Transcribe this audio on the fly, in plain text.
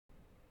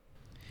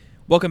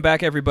Welcome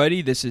back,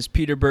 everybody. This is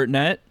Peter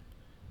Burtnett,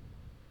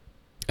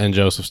 And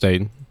Joseph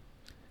Staten.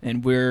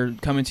 and we're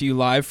coming to you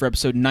live for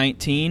episode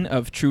 19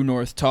 of True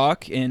North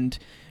Talk, and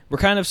we're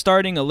kind of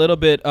starting a little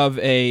bit of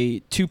a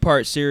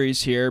two-part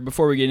series here.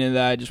 Before we get into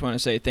that, I just want to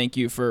say thank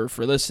you for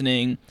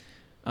listening.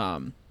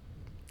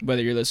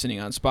 Whether you're listening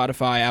on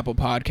Spotify, Apple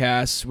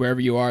Podcasts,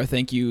 wherever you are,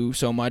 thank you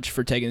so much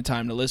for taking the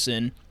time to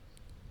listen.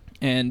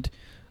 And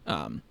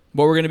what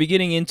we're going to be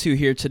getting into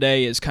here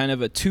today is kind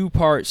of a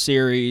two-part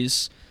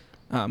series.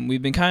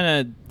 We've been kind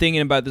of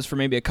thinking about this for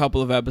maybe a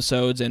couple of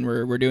episodes, and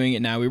we're doing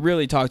it now. We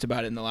really talked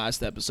about it in the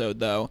last episode,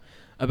 though,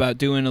 about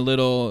doing a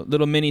little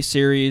mini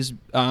series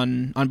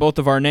on both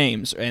of our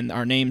names and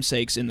our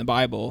namesakes in the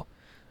Bible.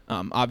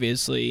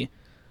 Obviously,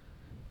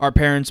 our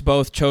parents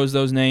both chose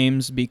those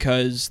names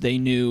because they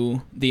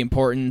knew the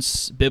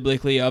importance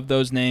biblically of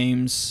those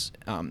names.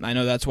 I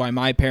know that's why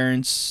my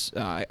parents,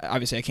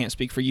 obviously I can't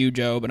speak for you,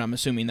 Joe, but I'm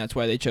assuming that's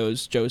why they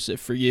chose Joseph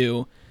for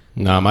you.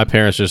 No, my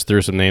parents just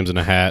threw some names in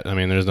a hat. I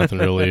mean, there's nothing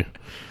really.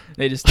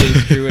 They just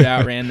threw it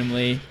out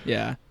randomly.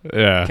 Yeah.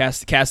 Yeah.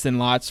 Cast in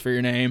lots for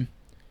your name.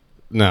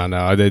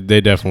 No,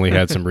 they definitely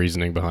had some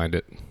reasoning behind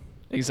it.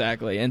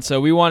 Exactly. And so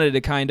we wanted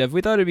to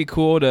we thought it'd be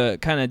cool to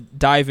kind of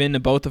dive into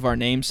both of our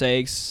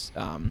namesakes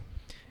and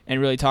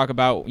really talk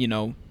about,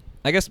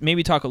 I guess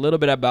maybe talk a little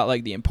bit about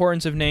like the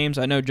importance of names.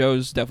 I know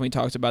Joe's definitely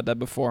talked about that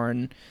before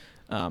and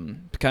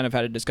kind of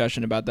had a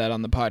discussion about that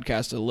on the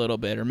podcast a little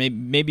bit, or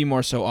maybe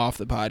more so off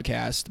the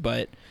podcast,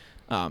 but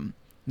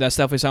that's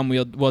definitely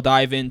something we'll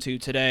dive into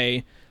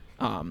today.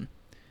 And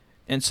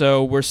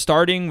so we're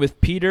starting with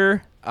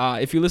Peter.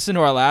 If you listen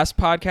to our last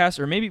podcast,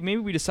 or maybe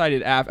we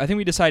decided I think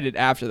we decided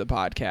after the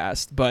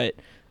podcast. But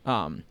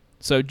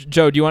so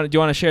Joe, do you want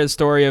to share the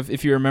story of,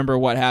 if you remember,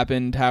 what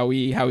happened, how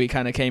we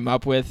kind of came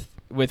up with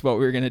what we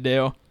were gonna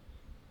do?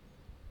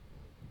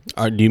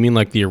 Do you mean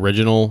like the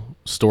original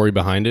story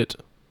behind it?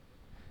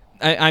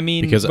 I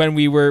mean, because when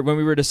we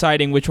were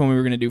deciding which one we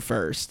were gonna do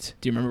first.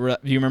 Do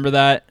you remember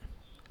that?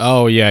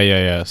 Oh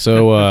yeah.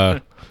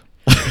 So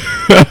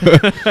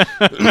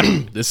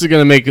this is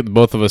gonna make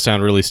both of us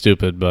sound really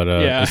stupid, but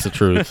it's the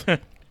truth.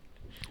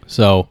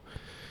 So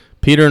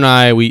Peter and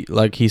I,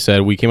 like he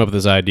said, we came up with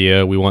this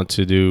idea. We want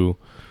to do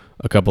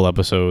a couple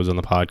episodes on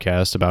the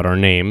podcast about our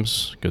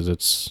names,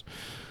 because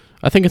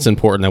I think it's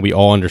important that we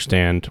all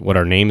understand what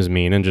our names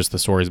mean and just the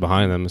stories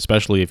behind them,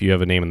 especially if you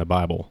have a name in the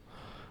Bible.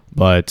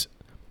 But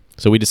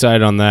so we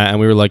decided on that, and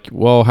we were like,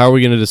 well, how are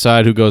we going to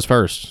decide who goes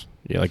first?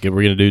 Yeah, like, if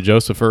we're going to do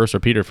Joseph first or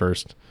Peter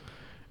first?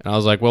 And I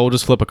was like, well, we'll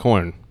just flip a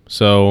coin.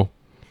 So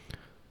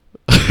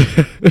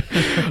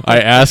I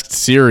asked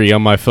Siri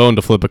on my phone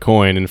to flip a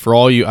coin, and for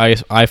all you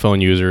iPhone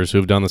users who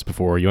have done this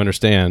before, you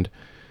understand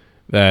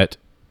that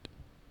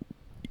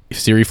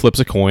Siri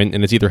flips a coin,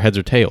 and it's either heads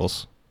or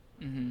tails.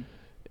 Mm-hmm.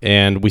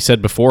 And we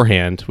said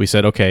beforehand,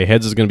 okay,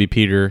 heads is going to be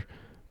Peter,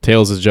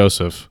 tails is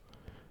Joseph.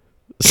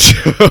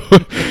 So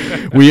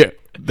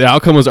the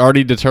outcome was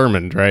already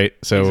determined, right?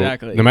 So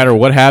exactly. No matter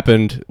what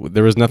happened,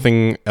 there was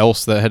nothing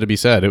else that had to be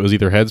said. It was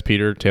either heads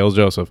Peter, tails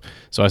Joseph.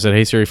 So I said,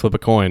 hey, Siri, flip a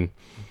coin.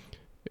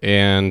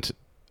 And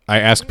I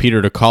asked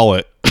Peter to call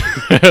it.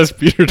 I asked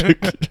Peter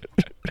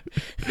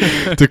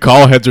to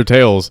call heads or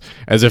tails,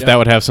 as if that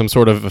would have some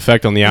sort of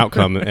effect on the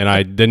outcome. And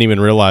I didn't even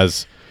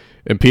realize.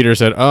 And Peter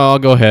said, oh, I'll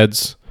go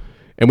heads.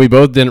 And we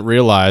both didn't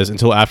realize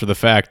until after the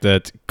fact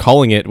that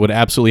calling it would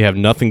absolutely have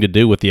nothing to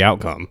do with the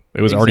outcome.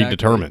 It was already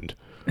determined.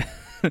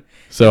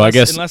 So I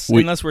guess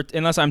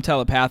unless I'm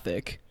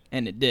telepathic,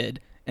 and it did,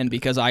 and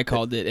because I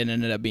called it, it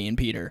ended up being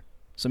Peter.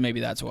 So maybe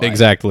that's why.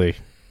 Exactly.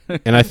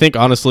 And I think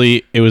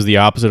honestly, it was the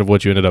opposite of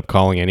what you ended up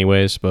calling,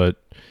 anyways. But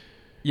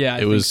yeah, I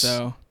think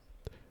so.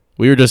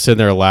 We were just sitting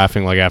there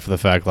laughing, like after the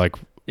fact, like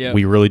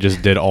we really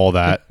just did all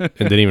that and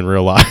didn't even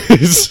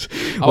realize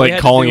like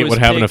calling it would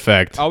have an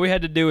effect. All we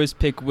had to do was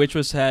pick which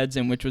was heads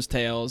and which was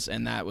tails,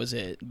 and that was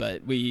it.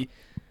 But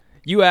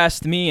you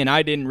asked me, and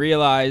I didn't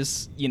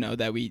realize,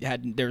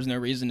 that there was no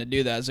reason to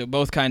do that. So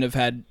both kind of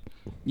had,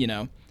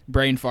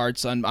 brain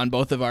farts on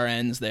both of our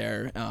ends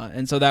there.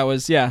 And so that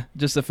was,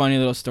 just a funny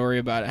little story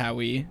about how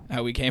we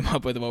came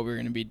up with what we were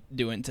going to be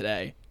doing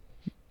today.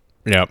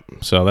 Yeah.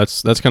 So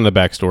that's kind of the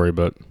backstory,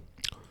 but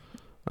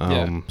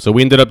so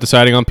we ended up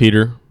deciding on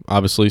Peter,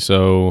 obviously.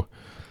 So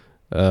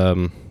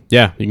you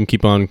can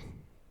keep on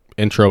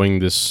introing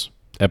this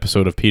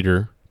episode of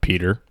Peter.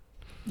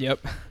 Yep.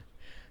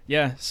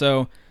 Yeah,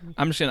 so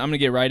I'm gonna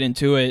get right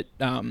into it.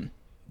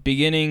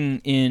 Beginning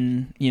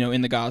in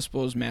the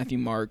Gospels, Matthew,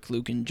 Mark,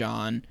 Luke, and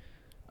John.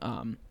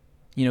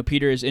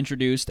 Peter is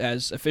introduced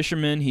as a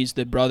fisherman. He's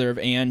the brother of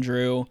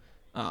Andrew,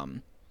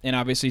 and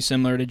obviously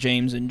similar to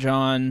James and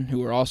John, who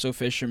were also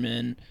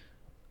fishermen.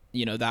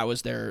 That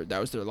was their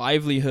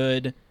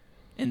livelihood,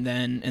 and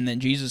then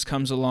Jesus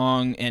comes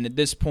along, and at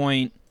this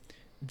point,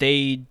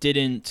 they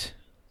didn't.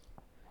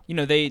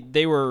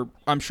 They were,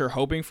 I'm sure,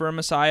 hoping for a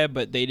Messiah,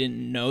 but they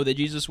didn't know that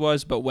Jesus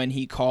was. But when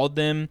he called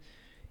them,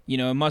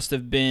 it must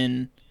have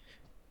been,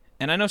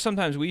 and I know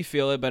sometimes we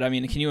feel it, but I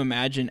mean, can you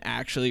imagine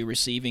actually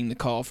receiving the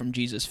call from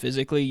Jesus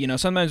physically?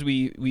 Sometimes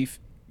we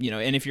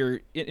and if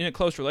you're in a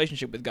close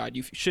relationship with God,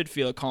 you should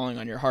feel a calling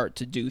on your heart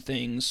to do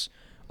things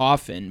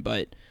often.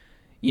 But,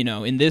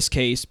 in this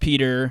case,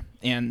 Peter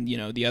and,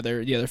 the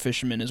other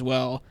fishermen as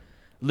well,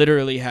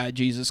 literally had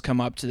Jesus come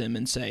up to them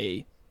and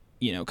say,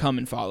 come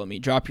and follow me.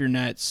 Drop your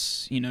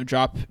nets,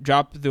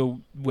 drop the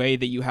way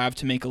that you have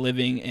to make a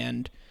living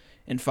and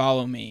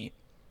follow me.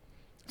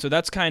 So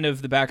that's kind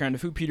of the background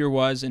of who Peter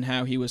was and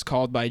how he was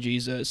called by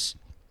Jesus.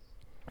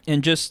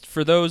 And just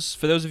for those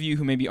of you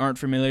who maybe aren't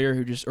familiar,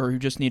 who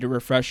just need a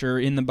refresher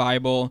in the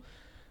Bible,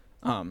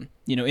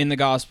 in the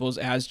Gospels,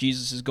 as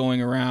Jesus is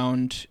going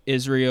around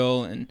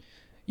Israel and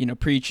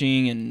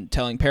preaching and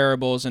telling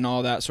parables and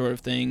all that sort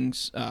of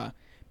things,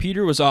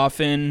 Peter was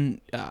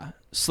often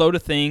slow to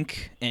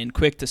think and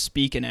quick to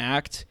speak and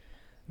act.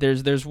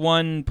 There's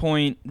one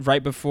point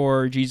right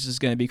before Jesus is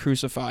going to be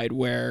crucified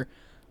where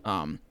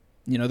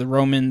the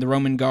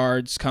Roman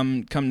guards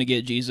come to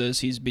get Jesus.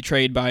 He's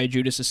betrayed by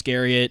Judas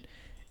Iscariot,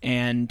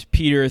 and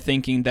Peter,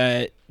 thinking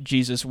that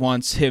Jesus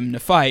wants him to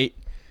fight,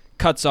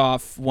 cuts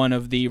off one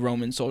of the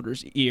Roman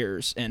soldiers'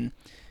 ears. And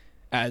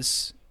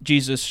as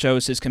Jesus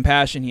shows his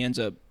compassion, he ends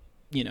up,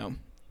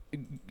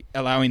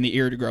 allowing the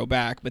ear to grow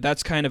back. But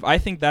that's kind of, I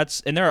think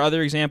that's, and there are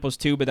other examples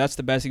too, but that's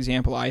the best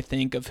example I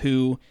think of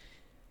who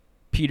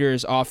Peter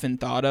is often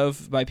thought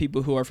of by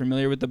people who are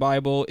familiar with the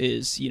Bible.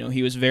 Is,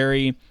 he was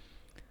very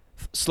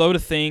slow to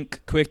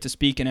think, quick to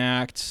speak and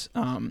act.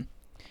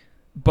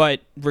 But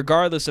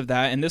regardless of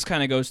that, and this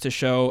kind of goes to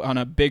show on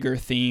a bigger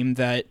theme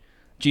that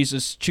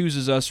Jesus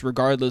chooses us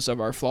regardless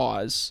of our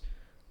flaws.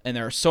 And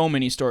there are so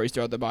many stories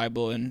throughout the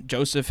Bible, and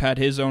Joseph had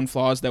his own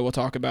flaws that we'll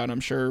talk about,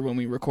 I'm sure, when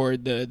we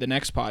record the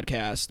next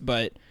podcast.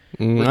 But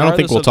I don't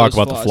think we'll talk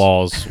about the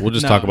flaws. We'll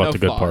just talk about the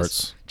good flaws.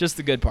 Parts. Just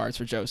the good parts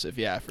for Joseph,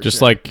 yeah.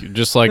 Just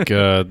like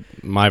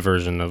my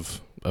version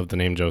of the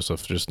name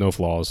Joseph, just no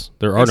flaws.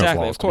 There are no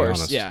flaws, of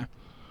course, to be honest.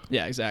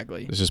 Yeah,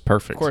 exactly. It's just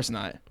perfect. Of course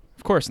not.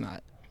 Of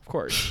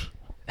course.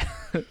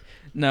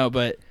 No,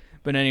 but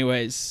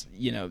anyways,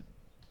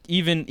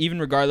 even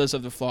regardless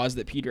of the flaws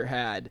that Peter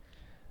had,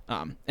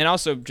 and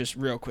also just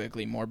real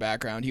quickly, more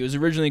background. He was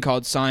originally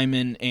called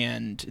Simon,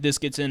 and this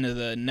gets into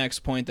the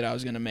next point that I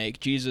was going to make.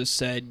 Jesus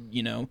said,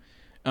 I'm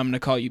going to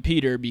call you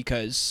Peter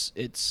because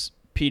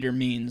Peter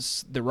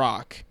means the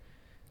rock,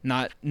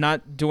 not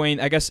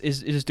Dwayne. I guess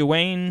is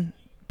Dwayne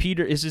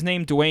Peter? Is his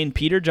name Dwayne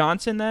Peter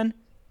Johnson then?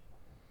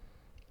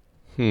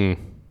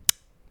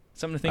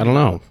 Something to think about. I don't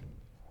know.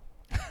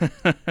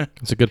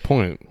 That's a good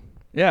point.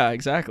 Yeah,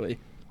 exactly.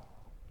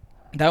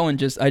 That one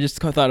I just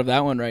thought of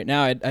that one right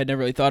now. I'd never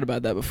really thought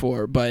about that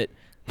before, but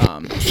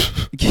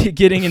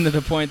getting into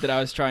the point that I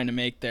was trying to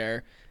make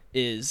there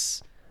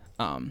is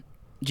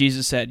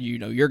Jesus said,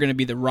 you're going to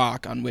be the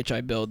rock on which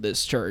I build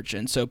this church.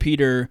 And so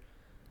Peter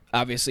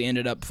obviously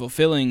ended up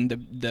fulfilling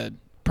the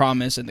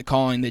promise and the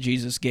calling that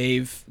Jesus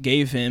gave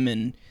him.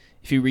 And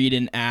if you read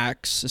in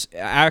Acts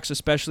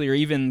especially, or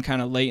even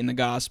kind of late in the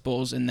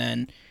Gospels, and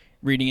then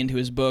reading into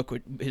his book,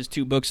 his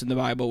two books in the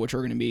Bible, which we're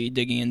going to be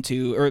digging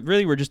into, or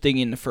really we're just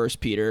digging into 1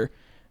 Peter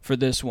for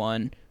this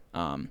one.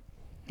 But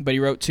he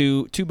wrote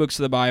two books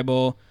of the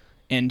Bible,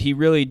 and he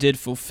really did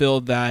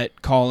fulfill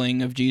that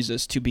calling of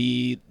Jesus to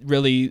be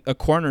really a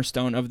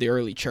cornerstone of the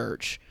early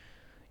church.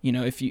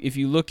 If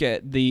you look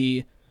at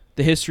the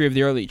history of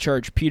the early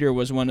church, Peter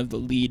was one of the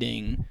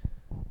leading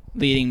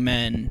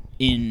men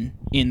in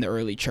the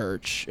early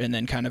church, and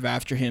then kind of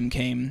after him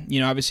came,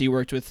 obviously he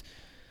worked with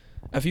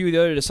a few of the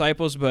other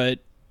disciples, but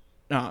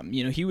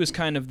he was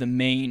kind of the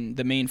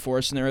main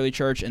force in the early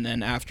church, and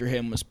then after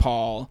him was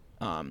Paul.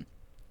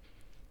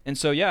 And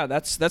so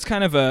that's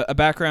kind of a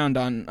background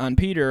on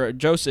Peter.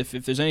 Joseph,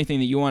 if there's anything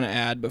that you want to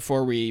add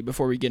before we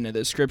get into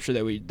the scripture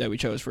that we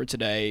chose for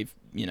today,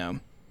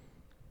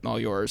 all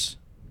yours.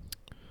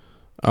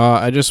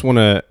 I just want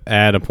to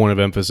add a point of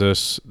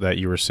emphasis that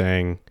you were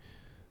saying,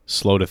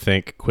 slow to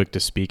think, quick to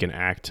speak and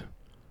act.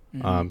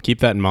 Mm-hmm. Keep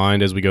that in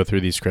mind as we go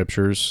through these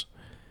scriptures.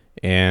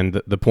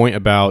 And the point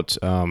about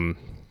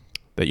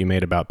that you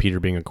made about Peter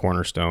being a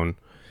cornerstone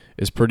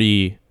is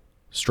pretty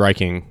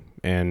striking,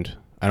 and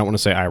I don't want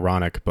to say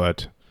ironic,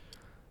 but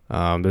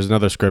there's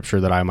another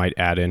scripture that I might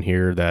add in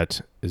here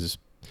that it's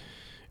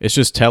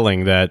just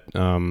telling that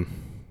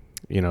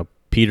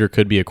Peter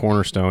could be a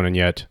cornerstone, and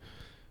yet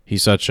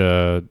he's such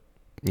a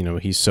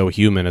he's so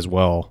human as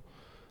well,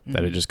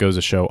 that it just goes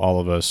to show all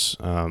of us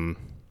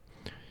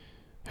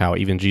how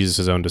even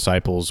Jesus' own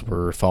disciples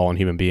were fallen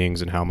human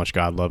beings and how much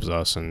God loves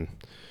us. And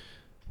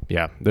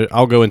yeah,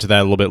 I'll go into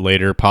that a little bit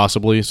later,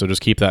 possibly, so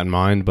just keep that in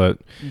mind. But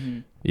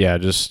yeah,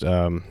 just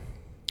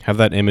have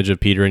that image of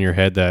Peter in your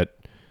head that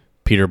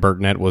Peter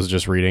Burknett was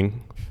just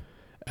reading.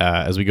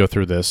 As we go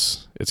through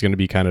this, it's going to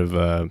be kind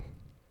of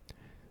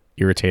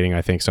irritating,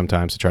 I think,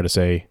 sometimes to try to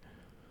say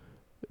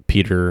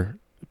Peter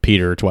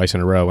twice in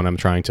a row when I'm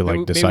trying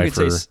to decipher. Maybe we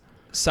could say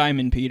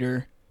Simon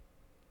Peter,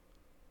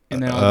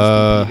 and then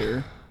I'll just do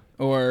Peter.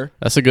 Or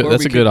that's a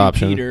good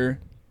option. Peter.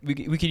 We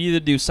could either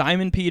do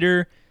Simon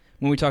Peter,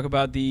 when we talk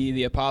about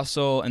the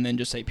apostle and then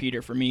just say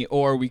Peter for me,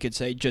 or we could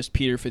say just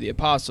Peter for the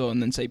apostle and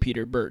then say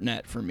Peter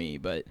Burtnett for me.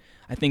 But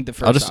I think the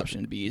first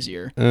option would be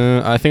easier.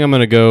 I think I'm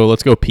gonna go.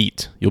 Let's go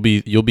Pete. You'll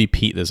be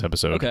Pete this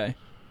episode.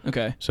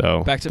 Okay.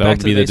 So back that'll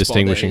to be the baseball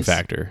distinguishing days.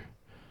 factor.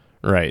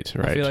 Right.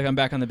 I feel like I'm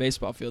back on the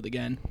baseball field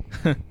again.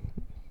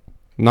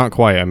 Not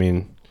quite. I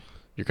mean,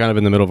 you're kind of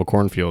in the middle of a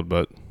cornfield,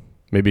 but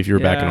maybe if you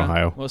were back in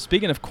Ohio. Well,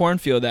 speaking of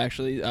cornfield,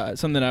 actually,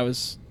 something I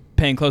was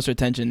paying closer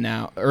attention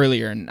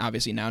earlier, and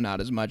obviously now not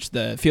as much.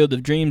 The Field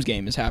of Dreams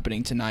game is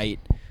happening tonight.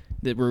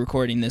 That we're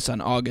recording this on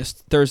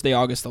Thursday,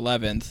 August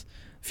 11th.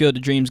 Field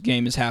of Dreams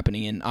game is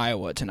happening in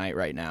Iowa tonight,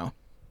 right now.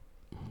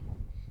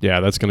 Yeah,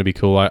 that's going to be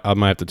cool. I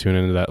might have to tune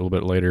into that a little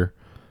bit later.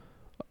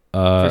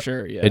 For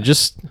sure, yeah. It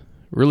just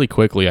really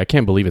quickly, I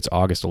can't believe it's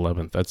August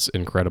 11th. That's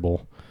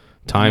incredible.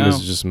 Time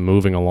is just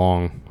moving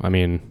along. I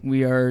mean,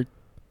 we are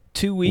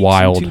 2 weeks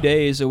wild. and 2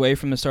 days away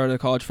from the start of the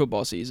college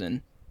football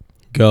season.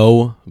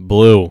 Go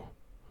blue.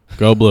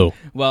 Go blue.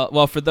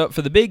 well, for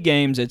the big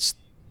games, it's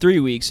 3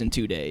 weeks and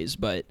 2 days,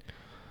 but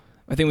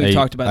I think we've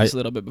talked about this a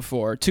little bit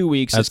before. 2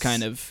 weeks is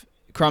kind of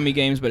crummy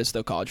games, but it's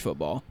still college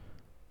football.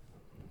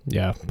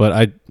 Yeah,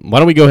 but why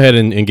don't we go ahead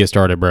and get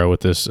started, bro,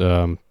 with this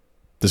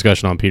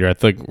discussion on Peter? I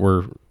think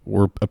we're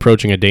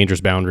approaching a dangerous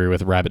boundary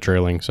with rabbit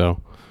trailing.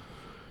 So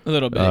a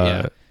little bit,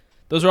 yeah.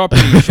 Those are all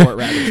pretty short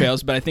rabbit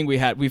trails, but I think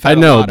we've had a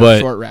lot of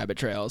short rabbit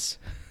trails.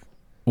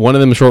 One of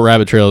them short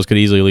rabbit trails could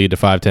easily lead to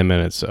 5-10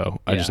 minutes, so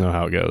I just know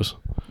how it goes.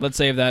 Let's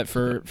save that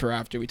for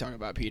after we talk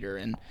about Peter.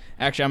 And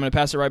actually, I'm going to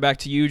pass it right back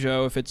to you,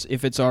 Joe, if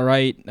it's all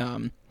right.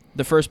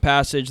 The first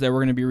passage that we're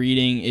going to be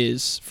reading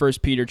is 1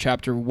 Peter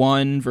chapter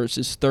 1,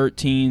 verses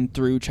 13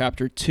 through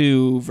chapter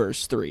 2,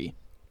 verse 3.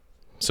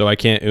 So I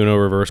can't Uno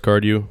reverse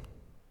card you?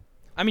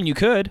 I mean, you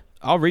could.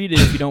 I'll read it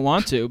if you don't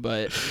want to,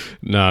 but...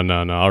 No.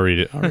 I'll read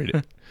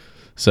it.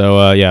 So,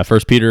 1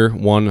 Peter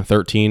 1,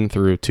 13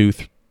 through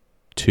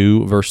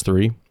 2 verse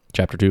 3.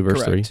 Chapter 2,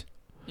 verse Correct.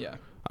 3. Yeah.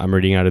 I'm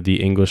reading out of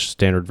the English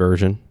Standard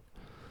Version.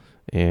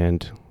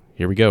 And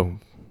here we go.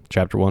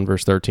 Chapter 1,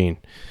 verse 13.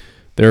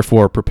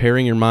 Therefore,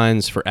 preparing your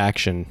minds for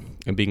action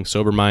and being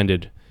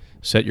sober-minded,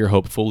 set your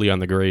hope fully on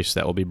the grace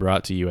that will be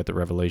brought to you at the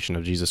revelation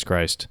of Jesus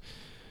Christ.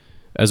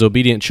 As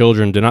obedient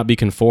children, do not be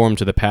conformed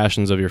to the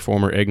passions of your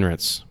former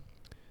ignorance,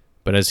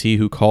 but as he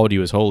who called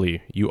you is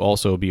holy, you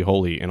also be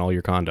holy in all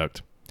your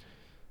conduct.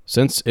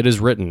 Since it is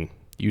written,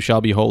 you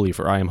shall be holy,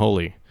 for I am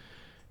holy.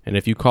 And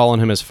if you call on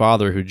him as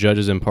Father who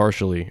judges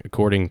impartially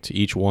according to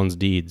each one's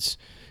deeds,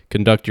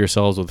 conduct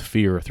yourselves with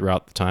fear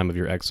throughout the time of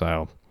your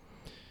exile,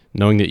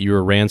 knowing that you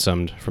are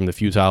ransomed from the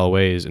futile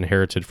ways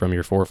inherited from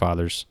your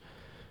forefathers,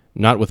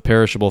 not with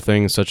perishable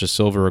things such as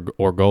silver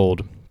or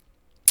gold,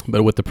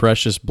 but with the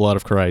precious blood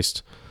of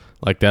Christ,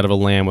 like that of a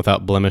lamb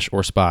without blemish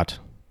or spot.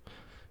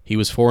 He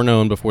was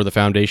foreknown before the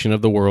foundation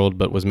of the world,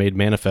 but was made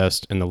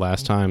manifest in the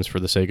last times for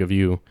the sake of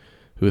you,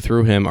 who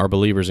through him are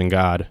believers in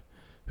God,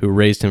 who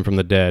raised him from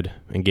the dead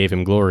and gave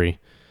him glory,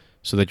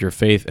 so that your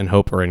faith and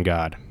hope are in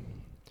God.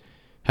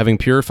 Having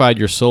purified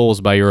your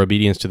souls by your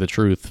obedience to the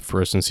truth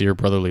for a sincere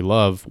brotherly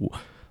love,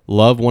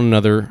 love one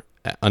another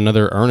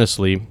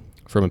earnestly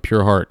from a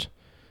pure heart,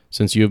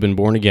 since you have been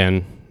born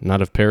again,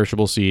 not of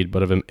perishable seed,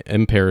 but of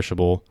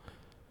imperishable.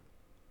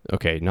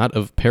 Not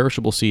of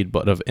perishable seed,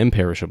 but of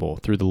imperishable,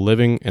 through the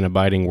living and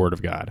abiding word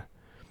of God.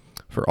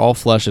 For all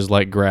flesh is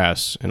like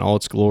grass, and all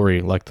its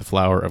glory like the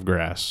flower of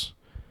grass.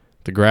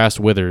 The grass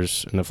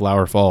withers, and the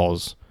flower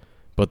falls,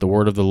 but the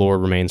word of the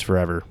Lord remains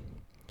forever.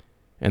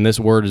 And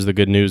this word is the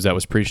good news that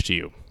was preached to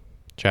you.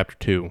 Chapter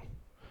 2.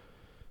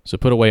 So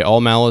put away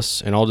all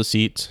malice, and all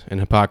deceit,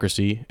 and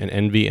hypocrisy, and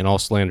envy, and all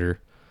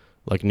slander.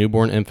 Like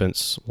newborn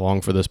infants,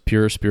 long for this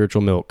pure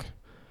spiritual milk,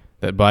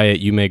 that by it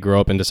you may grow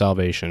up into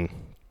salvation,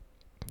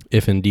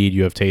 if indeed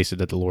you have tasted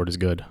that the Lord is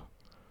good.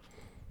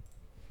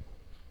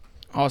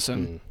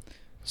 Awesome.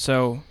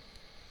 So,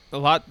 a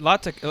lot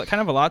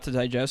to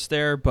digest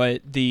there.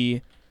 But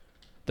the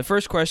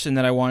first question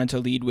that I wanted to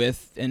lead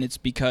with, and it's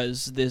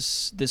because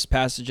this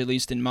passage, at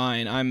least in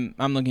mine,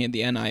 I'm looking at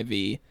the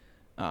NIV.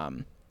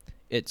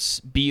 It's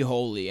be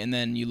holy, and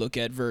then you look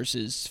at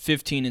verses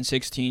 15 and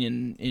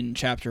 16 in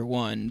chapter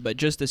 1. But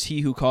just as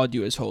he who called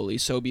you is holy,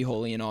 so be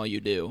holy in all you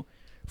do.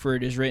 For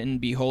it is written,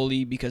 be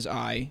holy because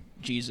I,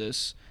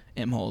 Jesus,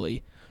 am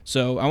holy.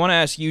 So I want to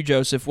ask you,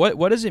 Joseph, what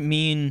does it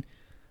mean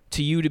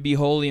to you to be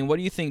holy, and what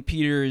do you think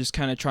Peter is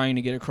kind of trying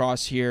to get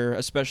across here,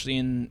 especially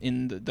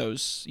in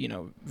those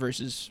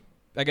verses,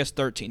 I guess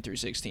 13 through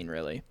 16,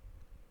 really?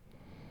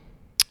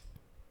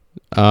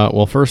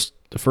 Well,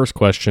 the first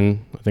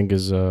question I think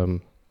is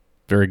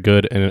very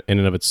good in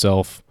and of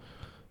itself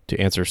to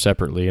answer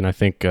separately, and I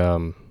think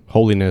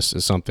holiness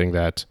is something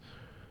that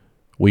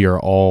we are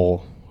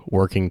all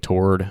working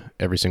toward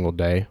every single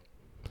day.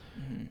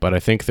 Mm-hmm. But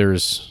I think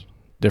there's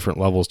different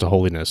levels to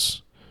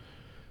holiness.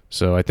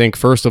 So I think,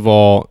 first of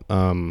all,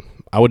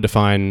 I would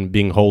define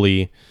being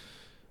holy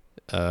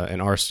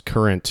in our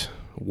current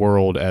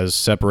world as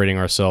separating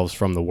ourselves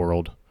from the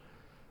world.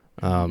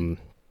 And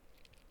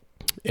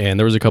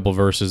there was a couple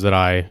verses that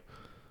I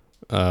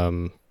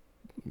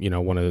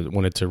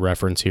wanted to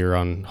reference here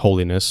on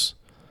holiness.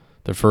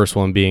 The first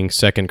one being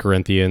 2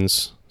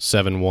 Corinthians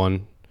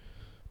 7:1.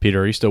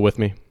 Peter, are you still with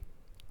me?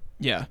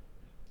 Yeah.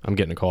 I'm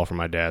getting a call from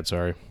my dad,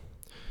 sorry.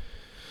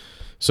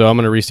 So I'm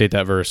going to restate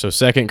that verse. So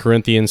 2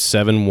 Corinthians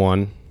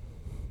 7:1.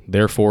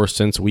 Therefore,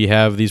 since we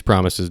have these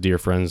promises, dear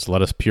friends,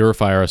 let us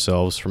purify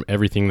ourselves from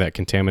everything that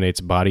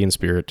contaminates body and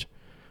spirit,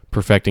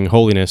 perfecting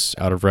holiness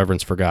out of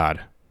reverence for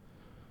God.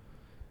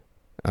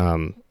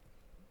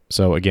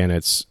 So again,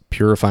 it's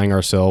purifying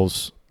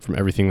ourselves from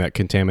everything that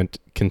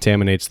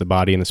contaminates the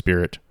body and the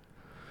spirit.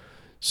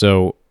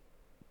 So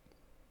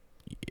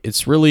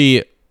it's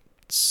really,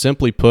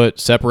 simply put,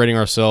 separating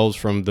ourselves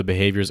from the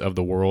behaviors of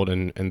the world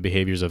and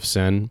behaviors of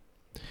sin.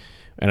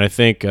 And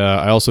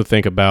I also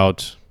think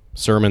about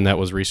sermon that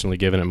was recently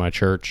given at my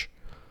church,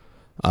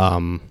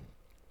 and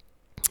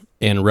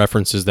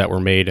references that were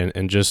made,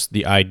 and just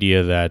the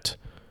idea that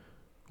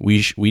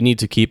we need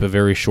to keep a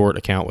very short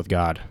account with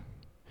God.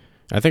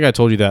 I think I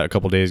told you that a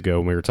couple days ago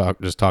when we were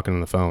just talking on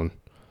the phone,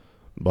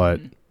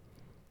 but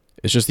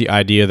it's just the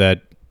idea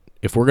that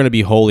if we're going to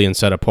be holy and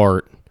set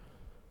apart,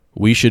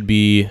 we should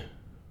be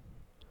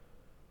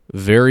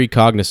very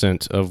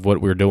cognizant of what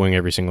we're doing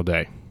every single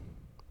day.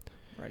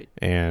 Right.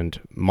 And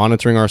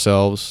monitoring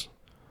ourselves,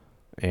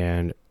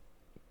 and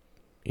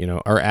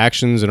our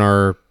actions and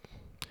our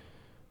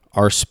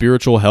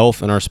spiritual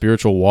health and our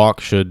spiritual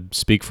walk should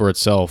speak for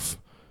itself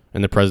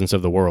in the presence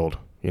of the world.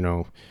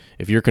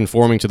 If you're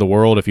conforming to the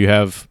world, if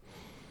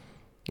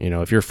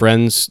your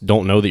friends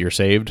don't know that you're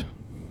saved,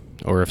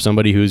 or if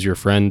somebody who's your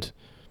friend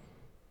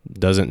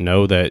doesn't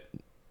know that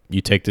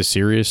you take this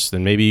serious,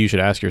 then maybe you should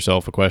ask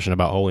yourself a question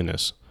about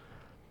holiness.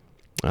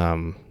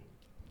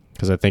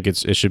 Because I think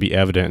it should be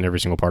evident in every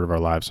single part of our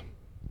lives.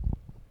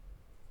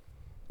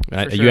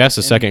 You asked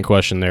the second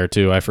question there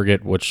too. I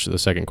forget which the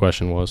second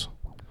question was.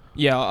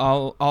 Yeah,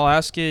 I'll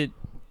ask it,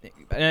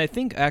 and I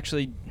think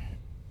actually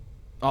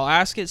I'll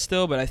ask it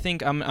still, but I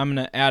think I'm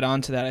gonna add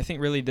on to that. I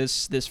think really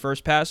this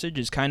first passage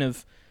is kind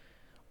of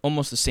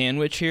almost a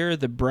sandwich here.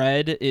 The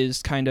bread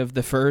is kind of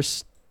the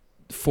first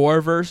 4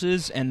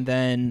 verses, and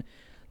then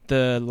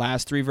the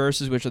last 3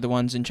 verses, which are the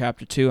ones in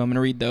chapter 2. I'm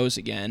gonna read those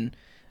again,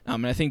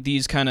 and I think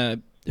these kind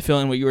of fill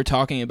in what you were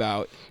talking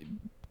about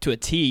to a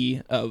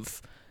T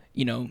of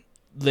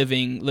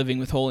living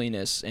with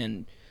holiness.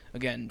 And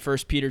again, 1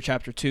 Peter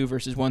chapter 2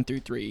 verses 1 through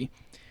 3.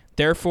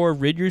 Therefore,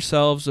 rid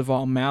yourselves of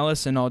all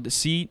malice and all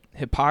deceit,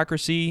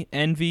 hypocrisy,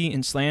 envy,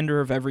 and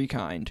slander of every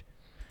kind.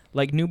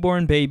 Like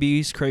newborn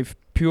babies, crave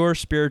pure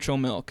spiritual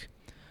milk,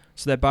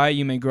 so that by it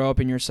you may grow up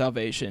in your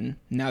salvation,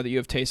 now that you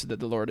have tasted that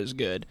the Lord is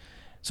good.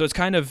 So it's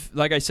kind of,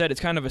 like I said,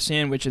 it's kind of a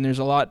sandwich, and there's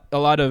a lot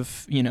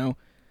of,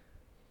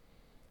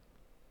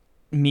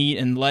 meat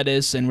and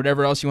lettuce and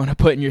whatever else you want to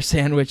put in your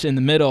sandwich in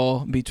the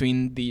middle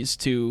between these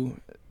two,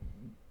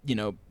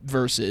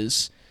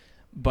 verses.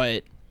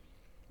 But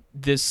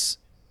this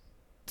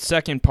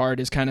second part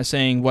is kind of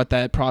saying what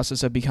that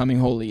process of becoming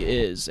holy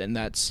is, and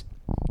that's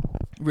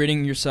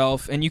ridding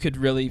yourself. And you could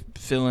really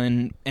fill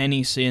in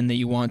any sin that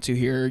you want to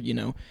here,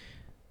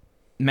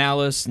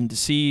 malice and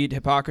deceit,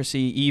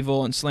 hypocrisy,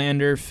 evil and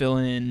slander. Fill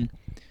in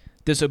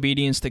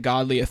disobedience to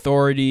godly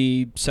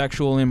authority,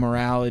 sexual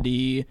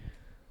immorality.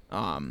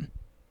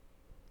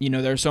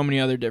 There are so many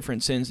other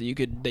different sins that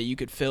you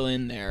could fill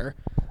in there.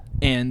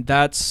 And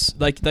that's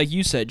like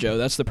you said, Joe,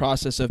 that's the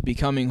process of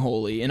becoming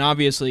holy. And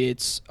obviously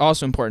it's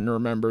also important to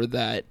remember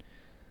that,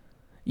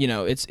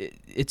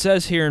 it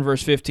says here in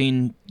verse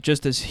 15,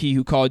 just as he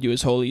who called you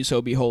is holy,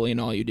 so be holy in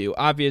all you do.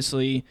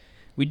 Obviously,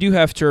 we do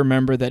have to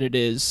remember that it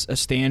is a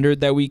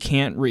standard that we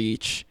can't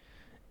reach.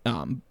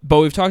 But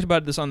we've talked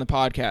about this on the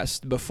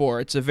podcast before.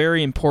 It's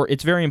very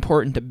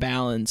important to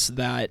balance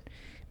that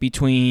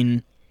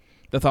between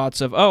the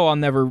thoughts of, I'll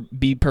never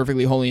be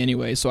perfectly holy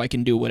anyway, so I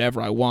can do whatever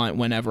I want,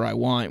 whenever I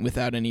want,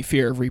 without any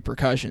fear of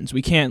repercussions.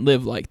 We can't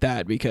live like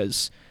that,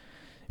 because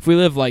if we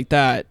live like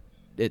that,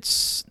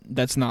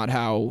 that's not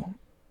how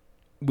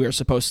we're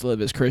supposed to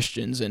live as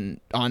Christians. And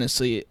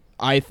honestly,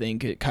 I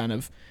think it kind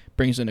of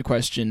brings into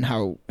question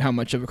how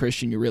much of a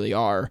Christian you really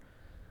are.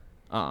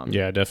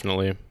 Yeah,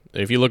 definitely.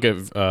 If you look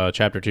at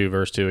chapter 2,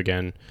 verse 2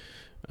 again,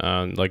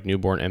 like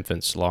newborn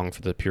infants long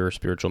for the pure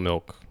spiritual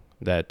milk,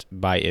 that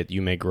by it you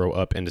may grow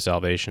up into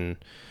salvation.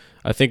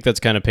 I think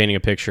that's kind of painting a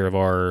picture of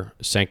our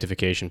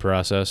sanctification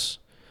process.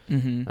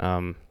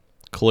 Mm-hmm.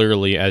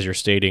 Clearly, as you're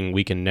stating,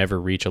 we can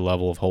never reach a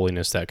level of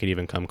holiness that could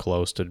even come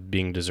close to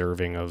being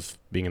deserving of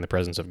being in the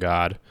presence of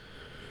God.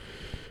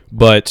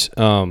 But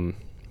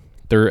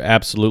there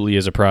absolutely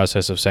is a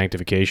process of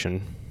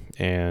sanctification,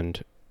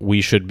 and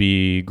we should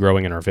be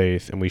growing in our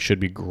faith, and we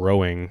should be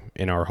growing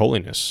in our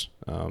holiness.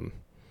 From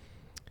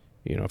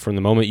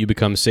the moment you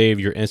become saved,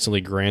 you're instantly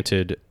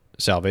granted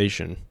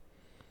salvation,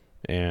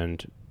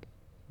 and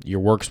your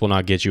works will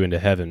not get you into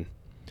heaven.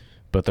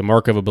 But the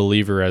mark of a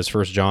believer, as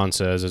 1 John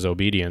says, is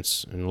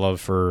obedience and love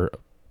for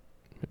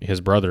his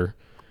brother.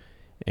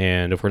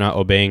 And if we're not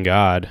obeying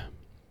God,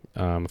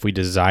 if we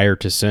desire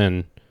to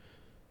sin,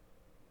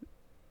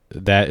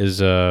 that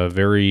is a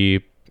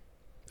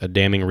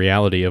damning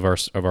reality of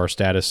our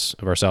status,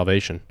 of our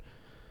salvation.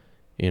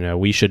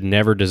 We should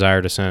never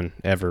desire to sin,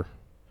 ever.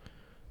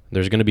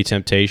 There's going to be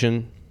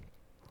temptation,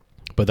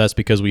 but that's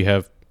because we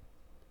have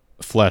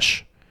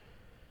flesh.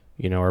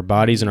 Our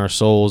bodies and our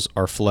souls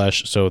are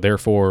flesh, so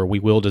therefore we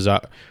will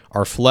desire.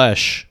 Our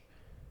flesh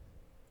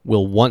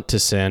will want to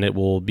sin. It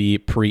will be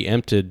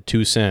preempted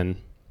to sin,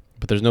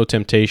 but there's no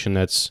temptation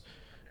that's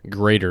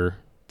greater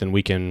than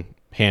we can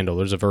handle.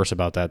 There's a verse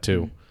about that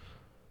too.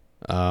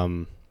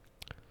 But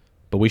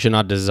we should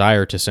not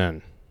desire to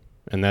sin,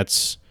 and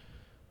that's,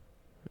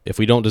 if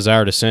we don't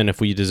desire to sin,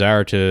 if we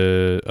desire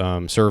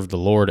to serve the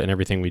Lord in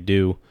everything we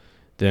do,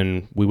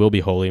 then we will be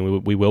holy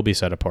and we will be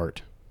set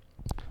apart.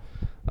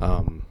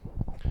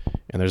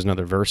 And there's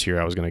another verse here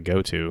I was going to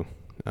go to.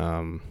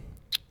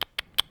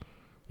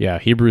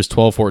 Hebrews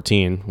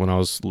 12:14. When I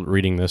was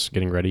reading this,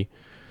 getting ready,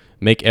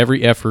 make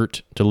every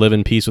effort to live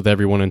in peace with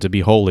everyone and to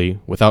be holy.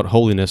 Without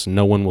holiness,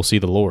 no one will see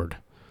the Lord.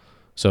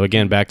 So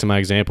again, back to my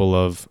example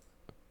of,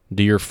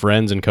 do your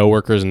friends and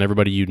coworkers and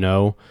everybody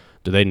do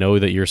they know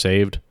that you're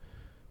saved?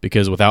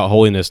 Because without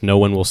holiness, no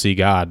one will see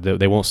God.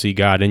 They won't see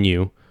God in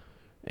you.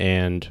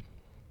 And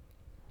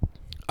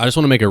I just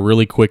want to make a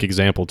really quick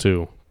example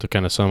too, to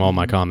kind of sum all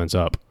my comments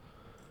up.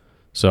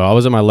 So I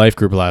was at my life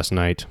group last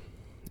night,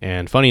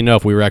 and funny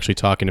enough, we were actually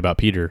talking about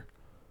Peter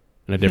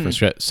in a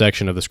different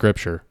section of the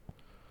scripture.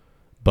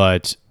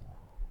 But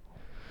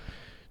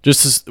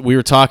just as we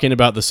were talking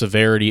about the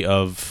severity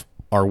of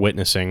our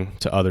witnessing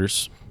to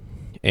others,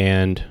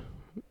 and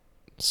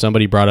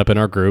somebody brought up in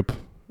our group,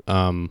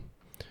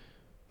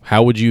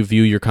 how would you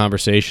view your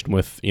conversation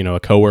with, a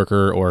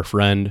coworker or a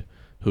friend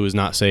who is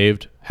not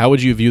saved? How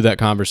would you view that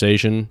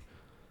conversation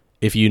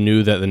if you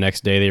knew that the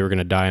next day they were going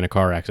to die in a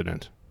car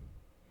accident?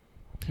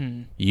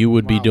 You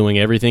would be doing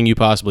everything you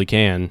possibly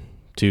can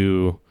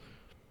to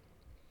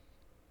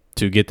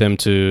get them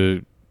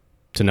to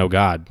know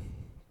God,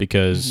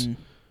 because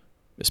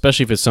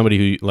especially if it's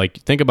somebody who,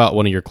 think about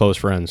one of your close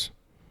friends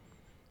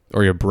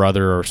or your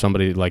brother or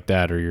somebody like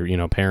that, or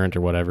your parent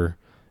or whatever.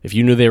 If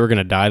you knew they were going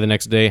to die the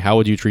next day, how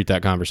would you treat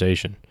that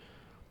conversation?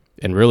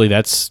 And really,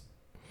 that's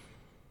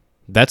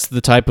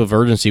the type of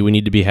urgency we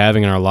need to be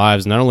having in our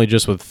lives, not only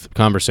just with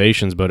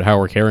conversations, but how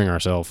we're carrying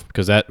ourselves,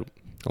 because that,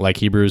 like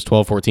Hebrews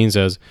 12:14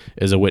 says,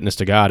 is a witness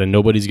to God, and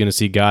nobody's going to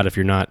see God if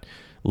you're not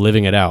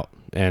living it out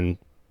and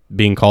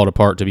being called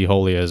apart to be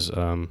holy, as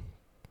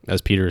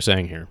Peter is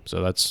saying here.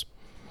 So that's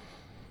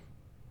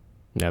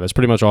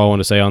pretty much all I want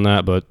to say on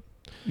that, but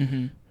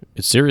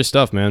it's serious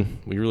stuff, man.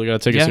 We really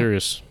got to take it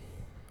serious.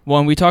 Well,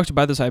 and we talked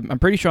about this, I'm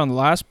pretty sure on the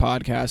last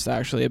podcast,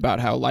 actually, about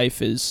how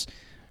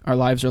our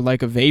lives are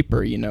like a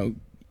vapor,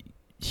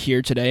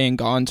 here today and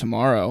gone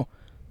tomorrow.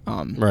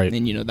 Right.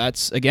 And,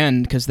 that's,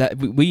 again, because that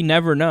we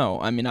never know.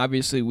 I mean,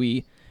 obviously,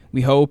 we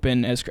hope,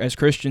 and as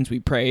Christians, we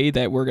pray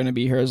that we're going to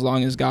be here as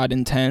long as God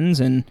intends.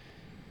 And,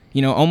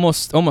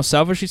 almost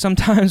selfishly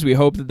sometimes, we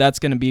hope that that's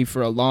going to be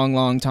for a long,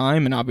 long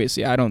time. And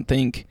obviously, I don't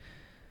think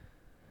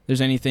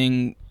there's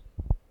anything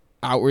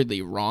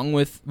outwardly wrong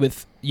with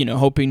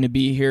hoping to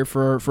be here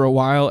for a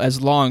while,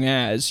 as long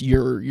as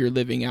you're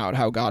living out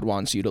how God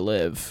wants you to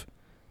live.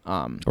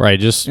 Right.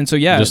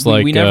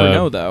 We never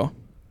know, though.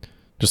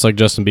 Just like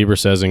Justin Bieber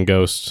says in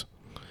Ghosts,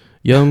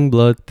 young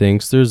blood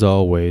thinks there's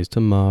always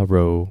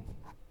tomorrow.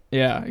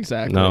 Yeah,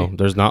 exactly. No,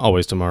 there's not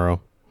always tomorrow.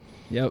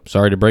 Yep.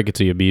 Sorry to break it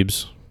to you,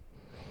 Biebs.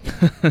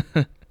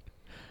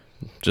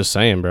 Just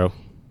saying, bro.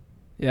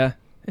 Yeah,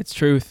 it's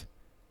truth.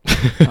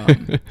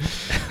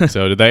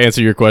 So did that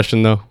answer your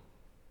question, though?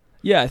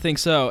 Yeah, I think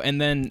so.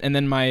 And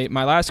then my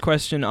last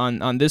question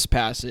on this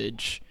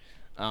passage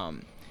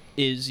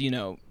is,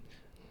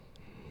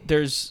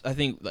 there's, I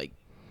think,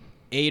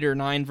 8 or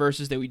 9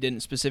 verses that we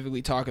didn't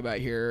specifically talk about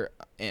here,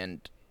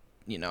 and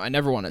I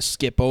never want to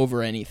skip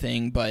over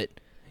anything, but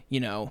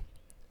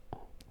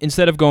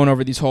instead of going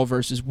over these whole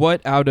verses,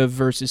 what out of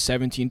verses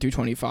 17 through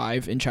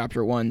 25 in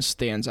chapter 1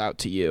 stands out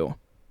to you?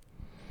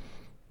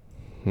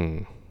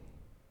 I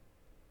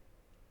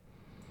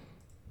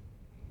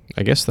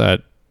guess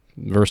that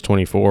verse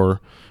 24,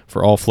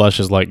 for all flesh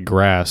is like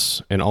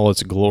grass, and all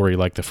its glory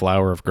like the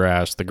flower of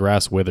grass. The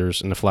grass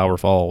withers and the flower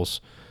falls,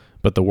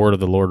 but the word of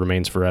the Lord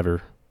remains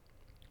forever.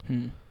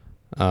 And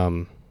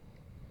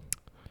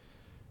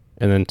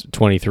then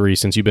 23,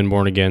 since you've been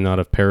born again, not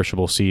of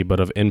perishable seed, but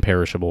of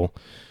imperishable.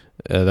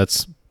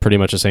 That's pretty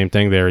much the same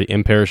thing there. The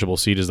imperishable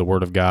seed is the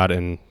word of God,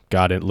 and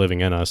God living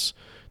in us.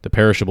 The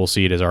perishable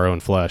seed is our own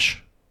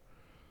flesh.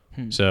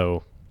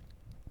 So,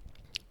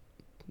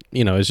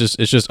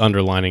 it's just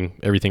underlining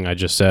everything I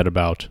just said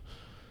about,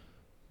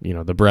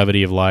 the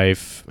brevity of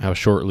life, how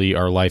shortly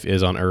our life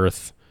is on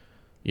earth,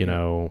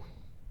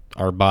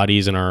 our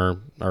bodies and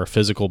our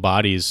physical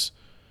bodies,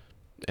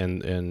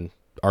 and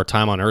our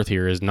time on earth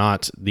here is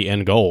not the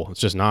end goal. It's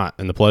just not.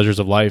 And the pleasures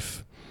of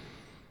life,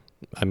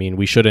 I mean,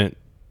 we shouldn't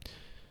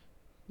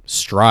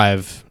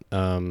strive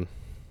to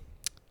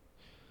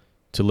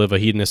live a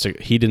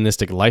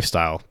hedonistic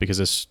lifestyle, because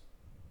it's,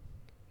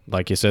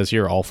 like it says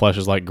here, all flesh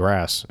is like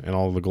grass, and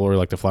all the glory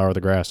like the flower of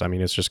the grass. I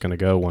mean, it's just going to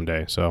go one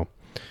day. So,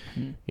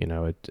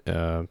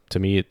 to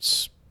me, it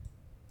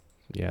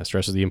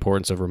stresses the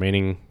importance of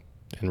remaining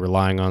and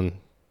relying on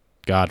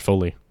God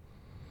fully.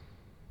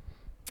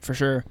 For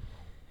sure.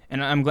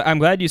 And I'm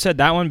glad you said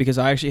that one, because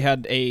I actually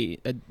had a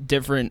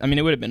different. I mean,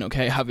 it would have been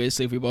okay,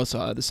 obviously, if we both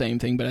saw the same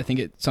thing, but I think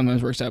it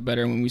sometimes works out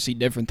better when we see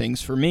different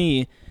things. For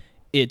me,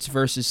 it's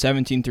verses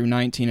 17 through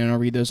 19, and I'll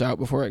read those out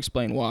before I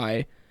explain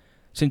why.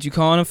 Since you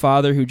call on a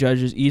Father who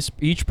judges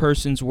each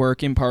person's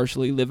work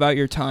impartially, live out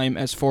your time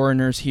as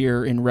foreigners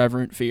here in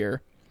reverent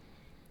fear.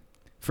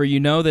 For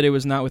you know that it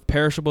was not with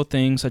perishable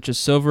things such as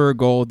silver or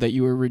gold that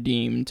you were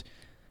redeemed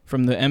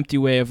from the empty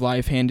way of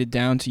life handed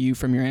down to you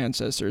from your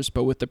ancestors,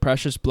 but with the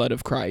precious blood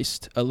of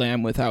Christ, a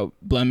lamb without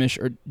blemish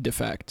or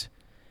defect.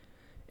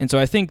 And so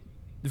I think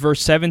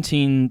verse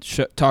 17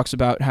 talks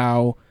about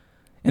how,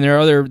 and there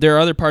are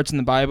other parts in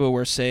the Bible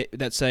where say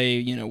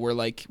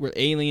we're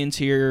aliens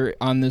here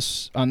on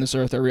this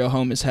earth. Our real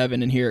home is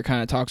heaven, and here it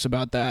kind of talks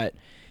about that.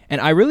 And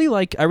I really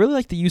like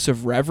the use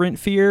of reverent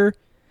fear,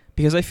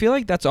 because I feel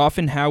like that's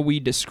often how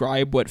we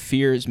describe what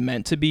fear is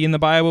meant to be in the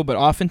Bible, but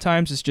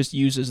oftentimes it's just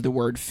used as the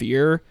word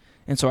fear.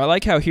 And so I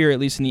like how here, at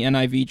least in the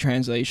NIV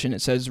translation,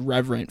 it says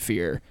reverent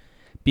fear,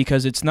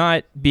 because it's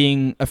not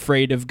being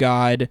afraid of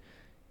God,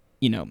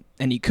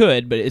 and he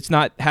could, but it's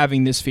not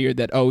having this fear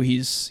that, oh,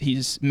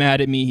 he's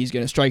mad at me, he's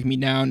going to strike me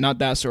down, not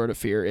that sort of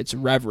fear. It's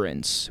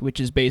reverence, which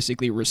is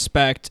basically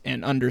respect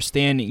and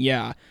understanding.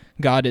 Yeah,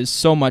 God is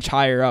so much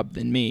higher up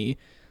than me,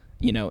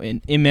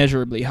 and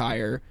immeasurably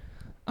higher.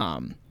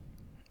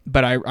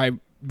 But I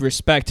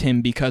respect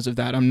him because of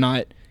that. I'm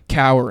not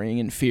cowering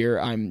in fear.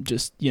 I'm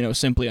just,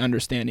 simply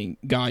understanding,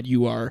 God,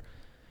 your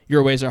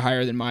ways are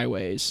higher than my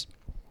ways.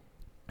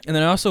 And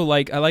then I also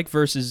like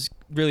verses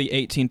really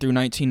 18 through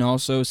 19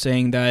 also,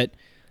 saying that,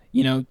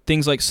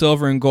 things like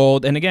silver and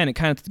gold, and again, it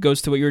kind of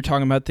goes to what you were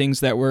talking about, things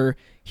that were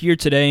here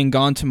today and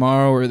gone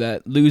tomorrow, or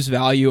that lose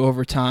value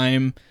over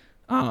time.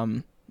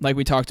 Like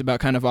we talked about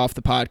kind of off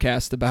the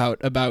podcast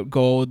about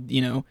gold,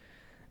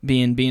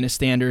 being a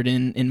standard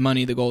in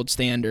money, the gold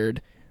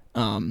standard.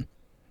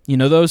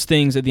 Those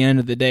things at the end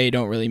of the day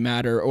don't really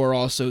matter, or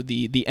also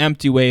the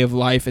empty way of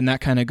life, and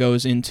that kind of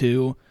goes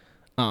into,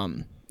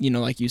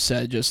 like you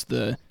said, just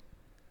the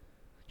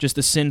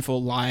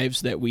sinful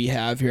lives that we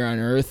have here on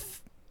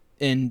earth.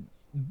 And,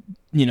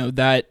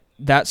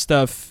 that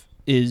stuff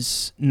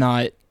is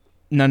not,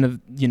 none of,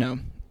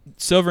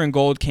 silver and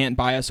gold can't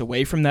buy us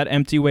away from that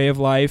empty way of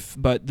life,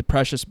 but the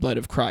precious blood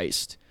of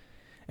Christ.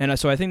 And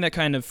so I think that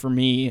kind of, for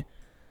me,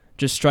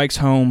 just strikes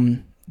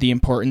home the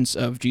importance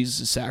of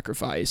Jesus'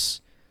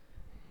 sacrifice,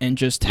 and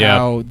just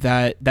how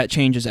that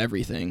changes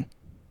everything.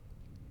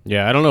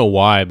 Yeah, I don't know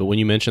why, but when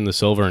you mentioned the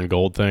silver and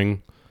gold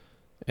thing,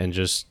 and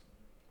just,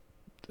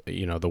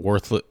 the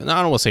worthless, I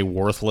don't want to say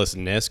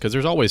worthlessness, because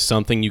there's always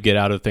something you get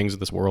out of things of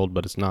this world,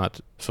 but it's not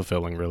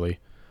fulfilling, really.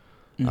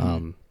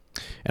 And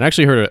I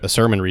actually heard a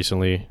sermon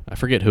recently. I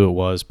forget who it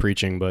was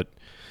preaching, but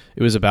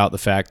it was about the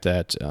fact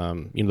that,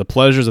 the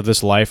pleasures of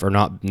this life are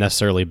not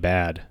necessarily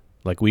bad.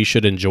 Like, we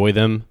should enjoy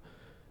them,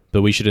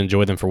 but we should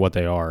enjoy them for what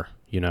they are,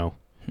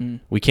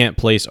 We can't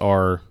place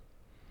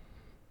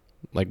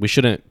we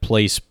shouldn't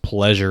place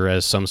pleasure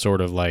as some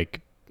sort of,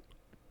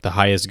 the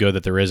highest good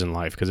that there is in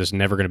life, because it's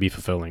never going to be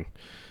fulfilling.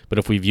 But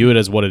if we view it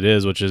as what it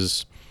is, which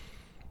is,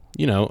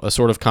 a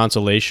sort of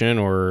consolation,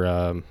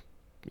 or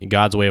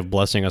God's way of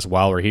blessing us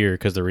while we're here,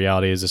 because the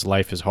reality is this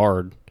life is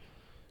hard.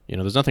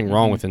 There's nothing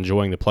wrong with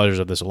enjoying the pleasures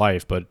of this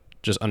life, but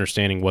just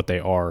understanding what they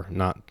are,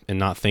 not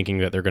thinking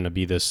that they're going to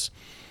be this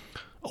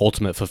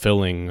ultimate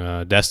fulfilling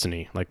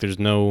destiny. That's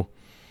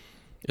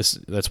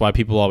why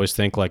people always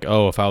think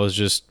oh, if I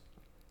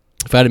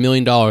had $1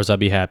 million, I'd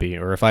be happy,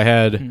 or if I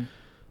had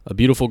a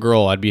beautiful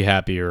girl, I'd be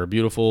happy, or a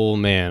beautiful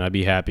man, I'd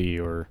be happy,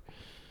 or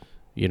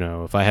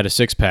if I had a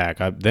six-pack,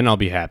 then I'll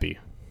be happy,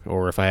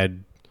 or if I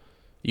had,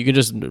 you can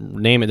just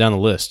name it down the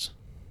list.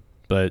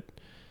 But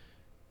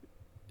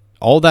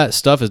all that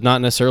stuff is not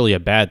necessarily a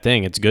bad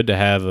thing. It's good to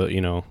have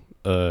 $1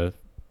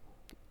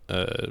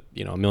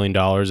 million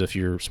if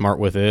you're smart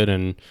with it,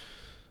 and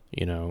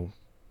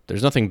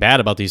there's nothing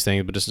bad about these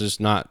things, but it's just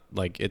not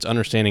it's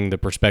understanding the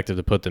perspective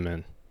to put them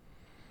in,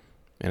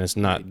 and it's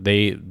not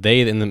they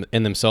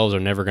in themselves are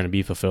never going to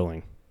be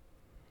fulfilling.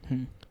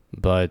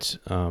 But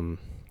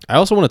I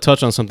also want to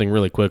touch on something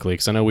really quickly,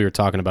 because I know we were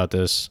talking about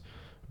this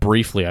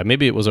briefly.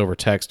 Maybe it was over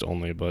text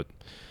only, but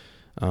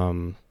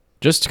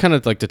just kind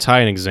of to tie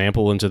an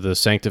example into the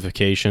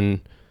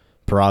sanctification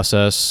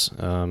process.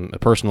 A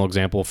personal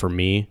example for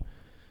me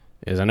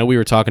is, I know we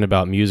were talking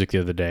about music the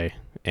other day,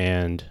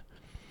 and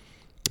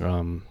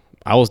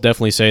I will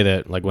definitely say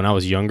that when I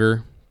was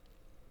younger,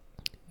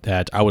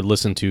 that I would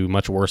listen to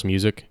much worse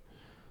music.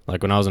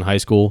 When I was in high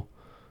school,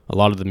 a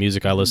lot of the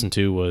music I listened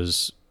to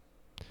was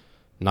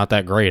not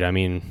that great. I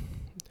mean,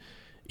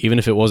 even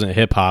if it wasn't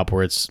hip hop,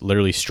 where it's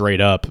literally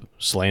straight up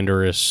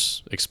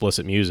slanderous,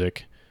 explicit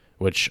music,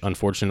 which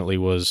unfortunately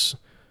was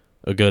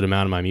a good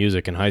amount of my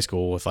music in high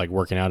school with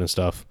working out and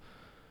stuff.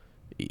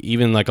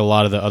 Even a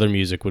lot of the other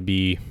music would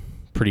be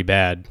pretty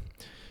bad.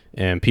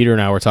 And Peter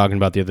and I were talking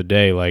about the other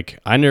day,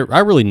 I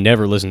really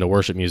never listened to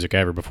worship music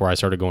ever before I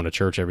started going to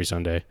church every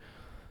Sunday.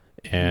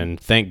 And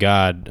thank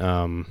God,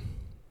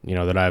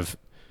 that I've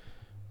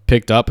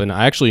picked up, and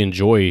I actually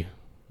enjoy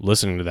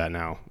listening to that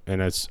now.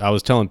 And I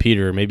was telling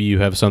Peter, maybe you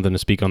have something to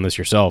speak on this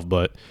yourself,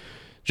 but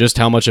just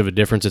how much of a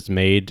difference it's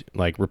made,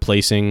 like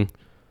replacing,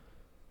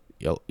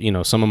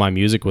 some of my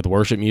music with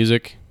worship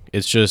music.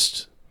 It's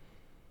just,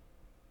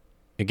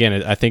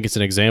 again, I think it's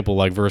an example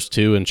like verse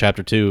 2 in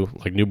chapter 2,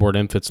 like newborn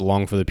infants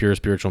long for the pure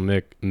spiritual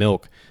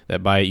milk,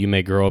 that by it you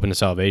may grow up into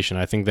salvation.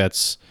 I think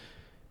that's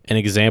an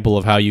example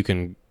of how you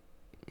can,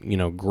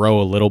 grow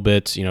a little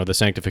bit, the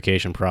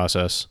sanctification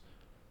process.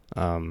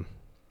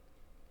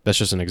 That's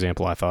just an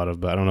example I thought of,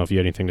 but I don't know if you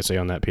had anything to say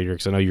on that, Peter,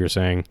 because I know you were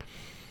saying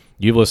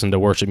you've listened to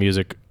worship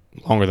music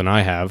longer than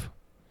I have.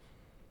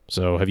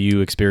 So have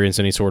you experienced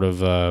any sort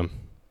of, I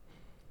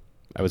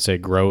would say,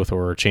 growth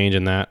or change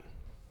in that?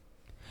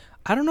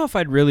 I don't know if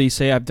I'd really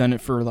say I've done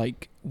it for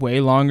like way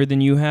longer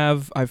than you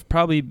have. I've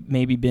probably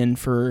maybe been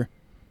for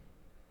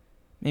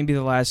maybe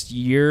the last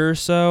year or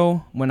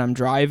so. When I'm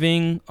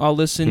driving, I'll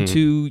listen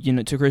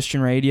to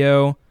Christian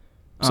radio.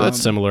 So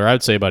that's similar.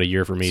 I'd say about a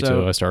year for me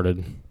too. I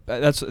started.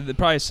 That's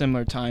probably a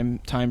similar time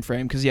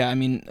frame, because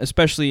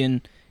especially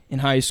in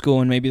high school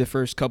and maybe the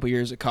first couple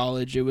years of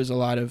college, it was a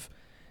lot of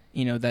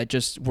that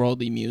just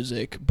worldly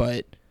music.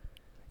 But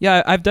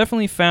yeah, I've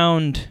definitely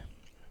found,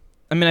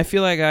 I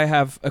feel like I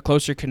have a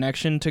closer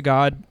connection to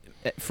God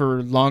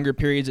for longer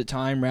periods of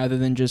time rather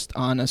than just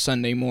on a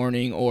Sunday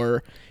morning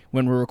or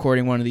when we're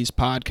recording one of these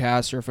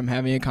podcasts, or if I'm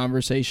having a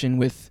conversation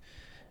with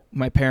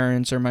my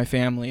parents or my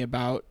family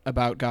about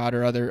God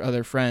or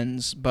other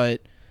friends.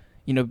 But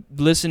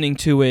listening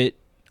to it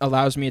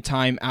allows me a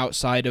time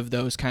outside of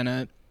those kind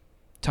of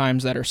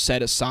times that are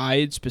set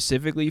aside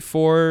specifically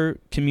for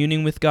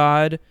communing with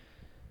God.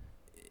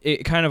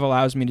 It kind of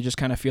allows me to just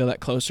kind of feel that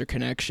closer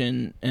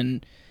connection.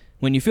 And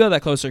when you feel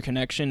that closer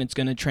connection, it's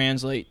going to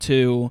translate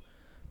to,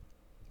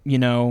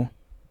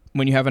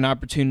 when you have an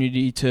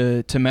opportunity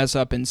to mess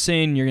up and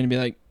sin, you're going to be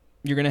like,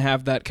 you're going to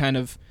have that kind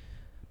of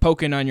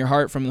poking on your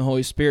heart from the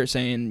Holy Spirit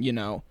saying,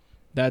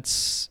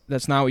 that's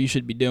not what you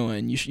should be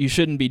doing. You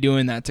shouldn't be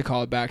doing that, to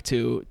call it back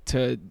to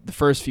the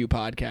first few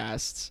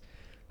podcasts.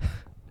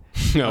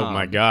 Oh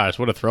my gosh,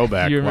 what a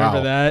throwback. You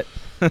remember that?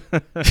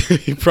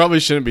 You probably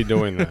shouldn't be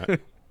doing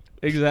that.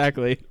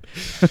 Exactly.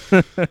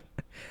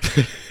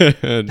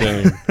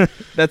 Dang.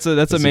 That's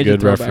a major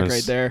throwback reference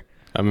right there.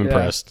 I'm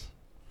impressed.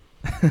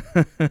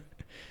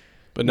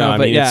 But no,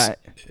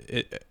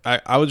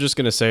 I was just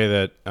going to say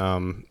that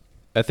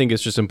I think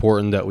it's just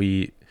important that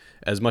we,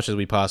 as much as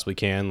we possibly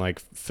can, like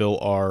fill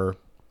our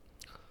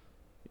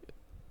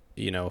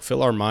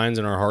minds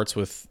and our hearts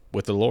with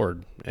the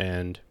Lord.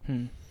 And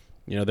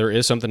there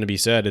is something to be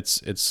said.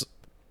 It's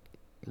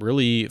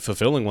really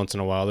fulfilling once in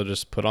a while to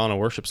just put on a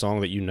worship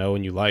song that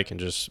and you like, and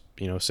just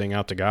sing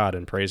out to God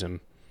and praise Him.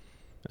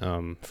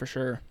 For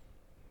sure.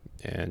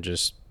 And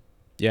just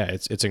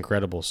it's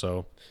incredible.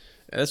 So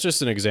that's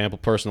just an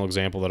personal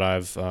example that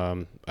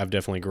I've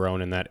definitely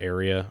grown in that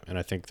area, and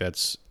I think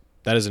that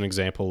is an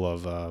example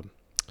of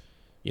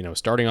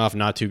starting off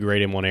not too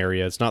great in one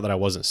area. It's not that I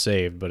wasn't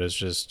saved, but it's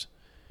just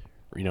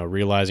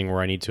realizing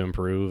where I need to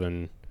improve,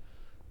 and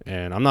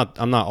I'm not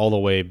all the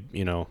way,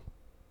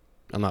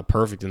 I'm not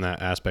perfect in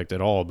that aspect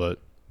at all, but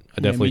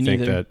I definitely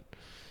think that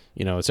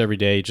it's every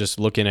day just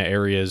looking at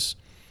areas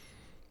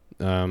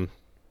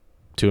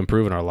to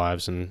improve in our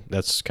lives, and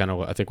that's kind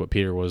of I think what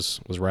Peter was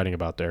writing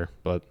about there.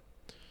 But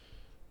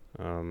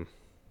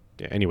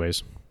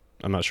anyways,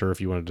 I'm not sure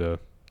if you wanted to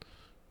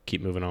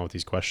keep moving on with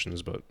these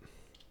questions, but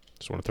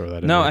just want to throw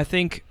that in. No, there.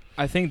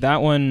 I think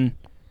that one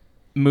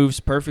moves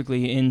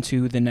perfectly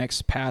into the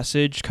next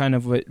passage, kind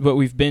of what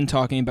we've been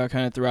talking about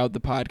kind of throughout the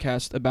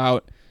podcast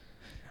about,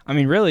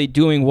 really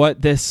doing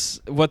what the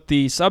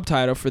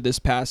subtitle for this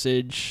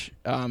passage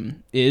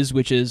is,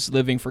 which is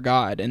living for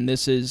God. And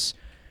this is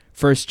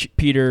 1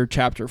 Peter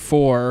chapter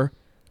 4,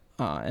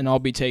 and I'll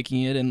be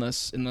taking it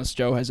unless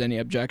Joe has any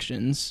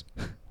objections.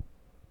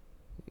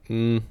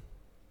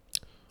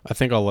 I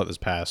think I'll let this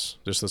pass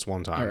just this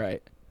one time. All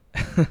right.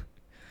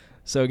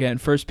 So again,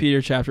 1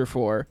 Peter chapter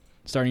 4,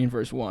 starting in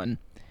verse 1.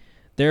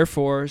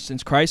 Therefore,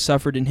 since Christ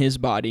suffered in his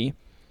body,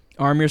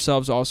 arm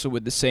yourselves also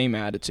with the same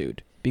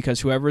attitude,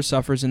 because whoever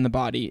suffers in the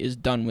body is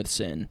done with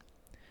sin.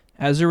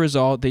 As a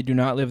result, they do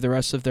not live the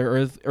rest of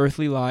their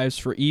earthly lives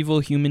for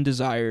evil human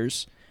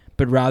desires,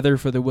 but rather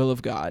for the will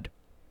of God.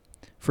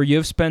 For you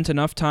have spent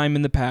enough time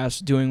in the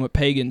past doing what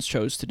pagans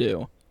chose to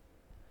do,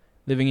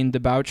 living in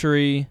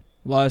debauchery,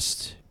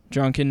 lust,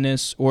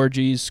 drunkenness,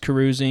 orgies,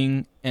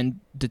 carousing, and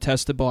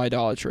detestable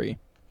idolatry.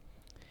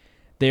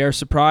 They are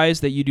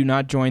surprised that you do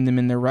not join them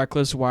in their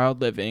reckless, wild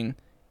living,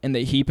 and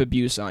they heap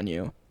abuse on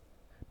you.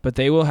 But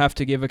they will have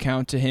to give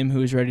account to him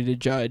who is ready to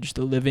judge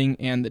the living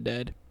and the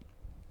dead.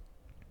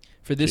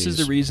 For this is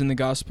the reason the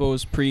gospel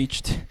was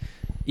preached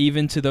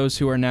even to those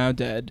who are now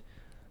dead,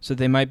 so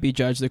they might be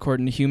judged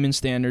according to human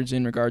standards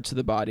in regard to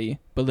the body,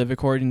 but live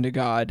according to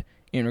God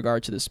in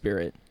regard to the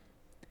spirit.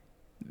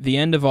 The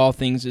end of all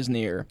things is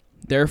near.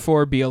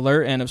 Therefore be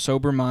alert and of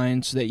sober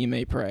mind, so that you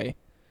may pray.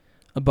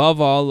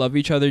 Above all, love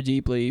each other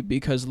deeply,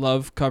 because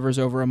love covers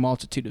over a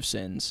multitude of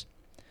sins.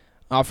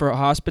 Offer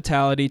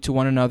hospitality to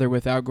one another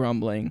without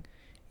grumbling.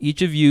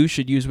 Each of you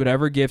should use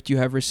whatever gift you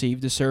have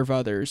received to serve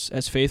others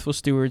as faithful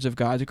stewards of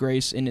God's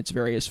grace in its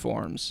various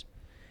forms.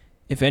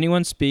 If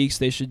anyone speaks,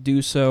 they should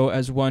do so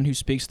as one who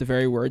speaks the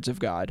very words of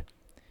God.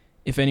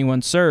 If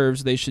anyone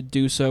serves, they should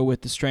do so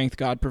with the strength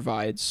God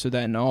provides, so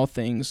that in all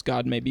things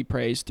God may be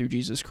praised through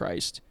Jesus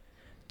Christ.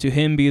 To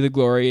him be the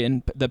glory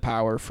and the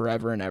power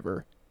forever and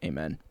ever.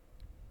 Amen.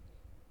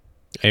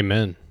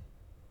 Amen.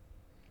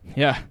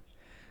 Yeah.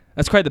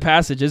 That's quite the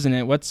passage, isn't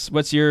it?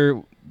 What's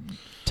your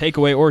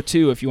takeaway or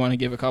two if you want to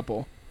give a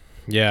couple?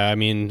 Yeah, I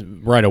mean,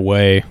 right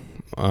away,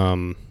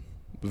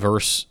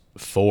 verse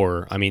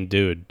 4, I mean,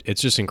 dude,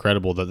 it's just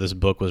incredible that this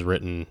book was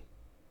written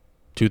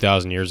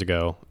 2,000 years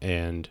ago,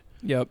 and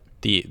Yep.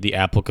 the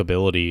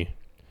applicability,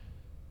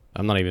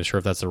 I'm not even sure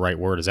if that's the right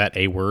word. Is that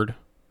a word?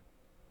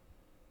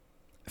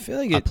 I feel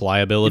like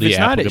Applicability, if it's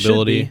not,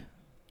 applicability. it should be.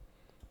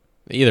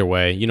 Either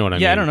way, you know what I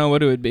mean. Yeah, I don't know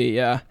what it would be,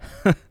 yeah.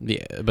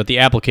 Yeah, but the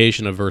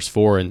application of verse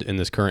 4 in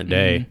this current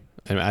day,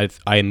 I mean,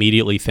 I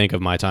immediately think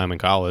of my time in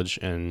college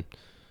and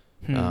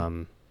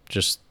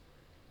just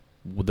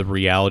the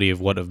reality of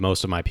what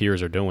most of my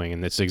peers are doing,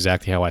 and that's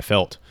exactly how I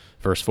felt.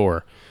 Verse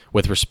 4,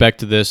 with respect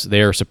to this,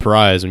 they are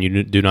surprised when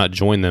you do not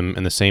join them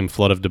in the same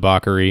flood of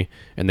debauchery,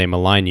 and they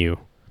malign you.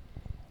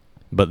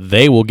 But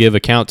they will give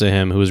account to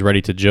him who is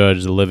ready to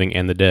judge the living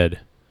and the dead.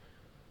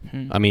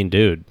 I mean,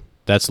 dude,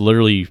 that's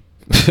literally...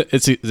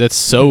 that's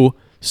so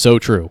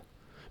true,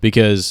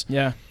 because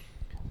yeah,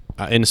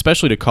 and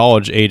especially to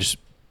college age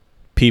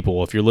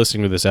people, if you're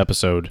listening to this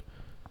episode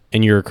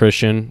and you're a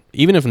Christian,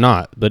 even if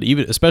not, but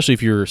even especially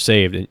if you're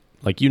saved,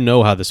 like, you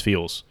know how this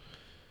feels.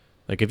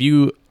 Like, if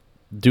you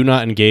do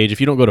not engage, if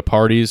you don't go to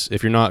parties,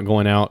 if you're not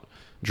going out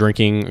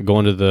drinking,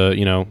 going to the,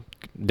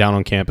 down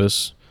on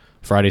campus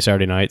Friday,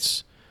 Saturday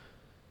nights,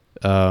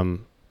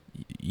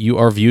 you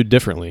are viewed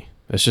differently.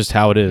 That's just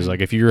how it is. Like,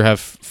 if you have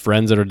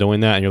friends that are doing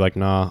that and you're like,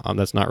 nah,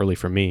 that's not really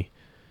for me,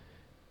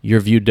 you're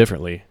viewed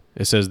differently.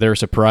 It says they're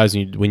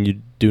surprised when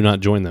you do not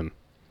join them,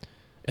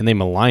 and they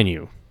malign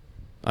you.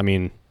 I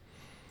mean,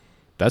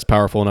 that's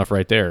powerful enough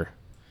right there.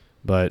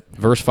 But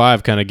verse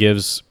 5 kind of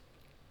gives,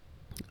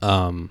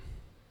 and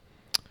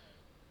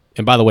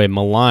by the way,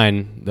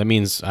 malign, that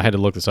means, I had to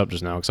look this up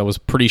just now because I was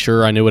pretty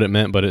sure I knew what it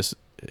meant, but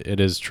it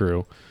is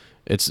true.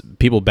 It's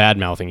people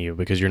bad-mouthing you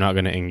because you're not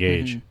going to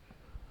engage.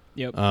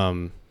 Yep.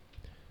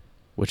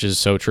 Which is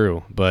so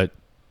true. But,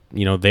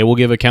 they will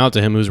give account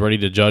to him who's ready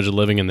to judge the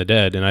living and the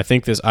dead. And I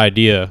think this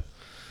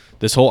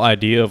whole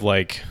idea of,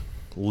 like,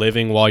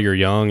 living while you're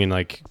young and,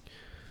 like,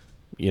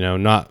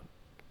 not,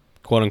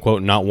 quote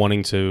unquote, not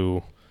wanting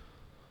to,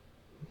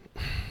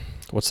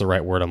 what's the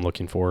right word I'm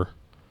looking for?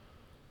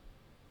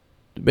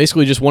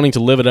 Basically just wanting to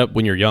live it up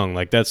when you're young.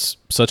 Like, that's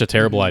such a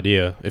terrible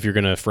idea if you're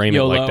going to frame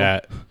YOLO. it like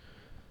that.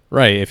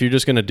 Right. If you're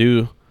just going to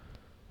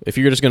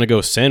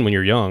go sin when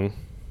you're young,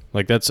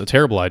 like, that's a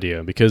terrible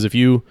idea, because if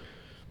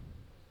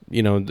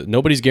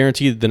nobody's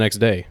guaranteed the next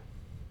day.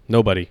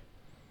 Nobody.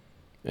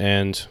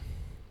 And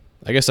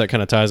I guess that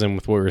kind of ties in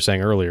with what we were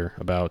saying earlier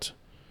about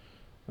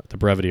the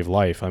brevity of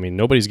life. I mean,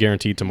 nobody's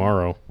guaranteed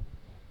tomorrow.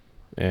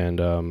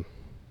 And I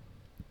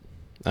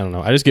don't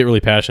know. I just get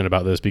really passionate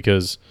about this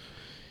because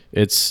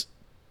it's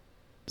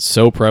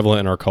so prevalent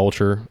in our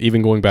culture.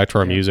 Even going back to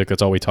our music,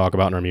 that's all we talk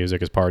about in our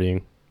music is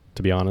partying,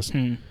 to be honest.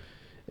 And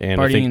partying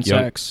I think and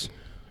sex.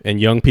 And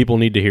young people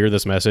need to hear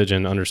this message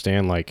and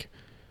understand, like,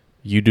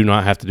 you do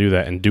not have to do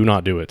that, and do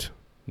not do it.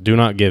 Do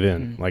not give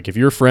in. Like, if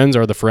your friends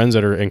are the friends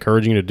that are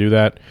encouraging you to do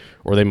that,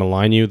 or they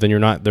malign you, then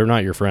they're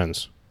not your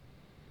friends.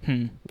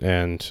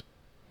 And,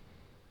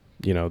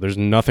 there's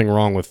nothing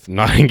wrong with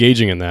not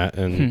engaging in that,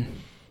 and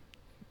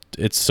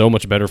it's so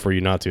much better for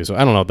you not to. So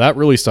I don't know. That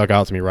really stuck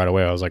out to me right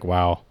away. I was like,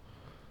 wow,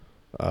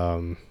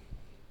 that's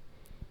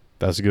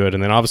good.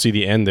 And then obviously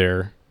the end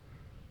there,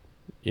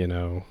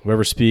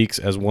 whoever speaks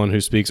as one who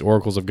speaks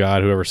oracles of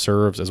God, whoever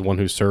serves as one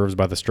who serves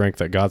by the strength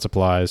that God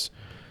supplies,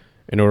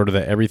 in order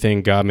that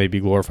everything God may be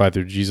glorified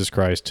through Jesus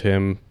Christ. To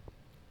him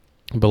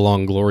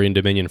belong glory and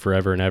dominion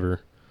forever and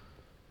ever.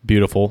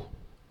 Beautiful.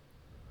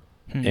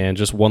 And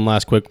just one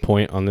last quick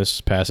point on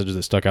this passage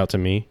that stuck out to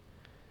me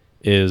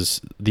is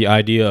the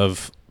idea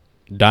of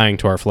dying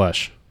to our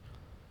flesh.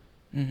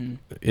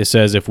 It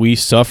says, if we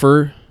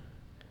suffer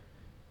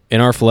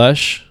in our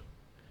flesh,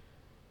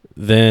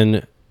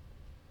 then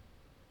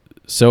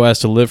so as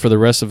to live for the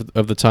rest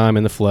of the time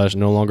in the flesh,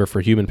 no longer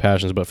for human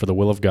passions, but for the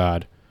will of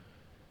God.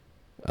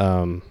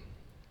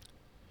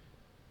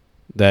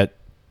 That,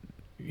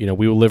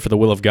 we will live for the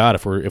will of God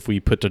if we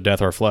put to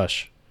death our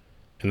flesh.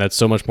 And that's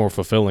so much more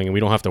fulfilling, and we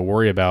don't have to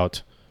worry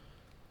about,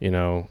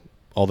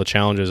 all the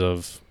challenges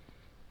of,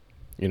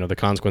 the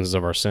consequences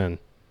of our sin.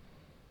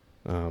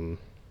 And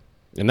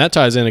that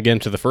ties in again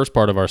to the first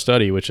part of our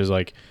study, which is,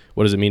 like,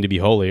 what does it mean to be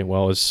holy?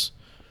 Well, it's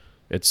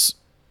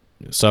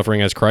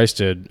suffering as Christ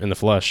did in the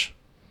flesh.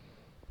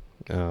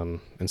 And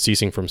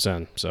ceasing from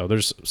sin. So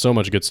there's so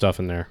much good stuff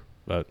in there,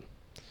 but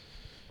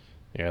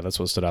yeah, that's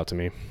what stood out to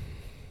me.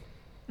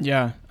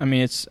 Yeah, I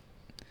mean,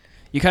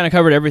 you kind of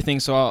covered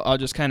everything, so I'll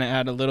just kind of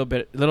add a little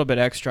bit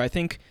extra. I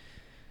think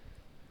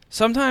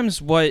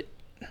sometimes what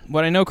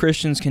I know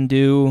Christians can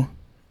do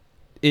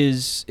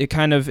is it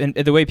kind of, and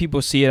the way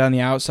people see it on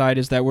the outside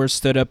is that we're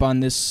stood up on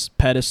this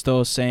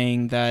pedestal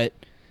saying that,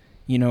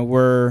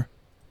 we're,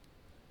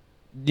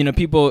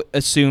 people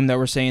assume that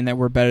we're saying that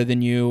we're better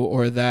than you,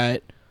 or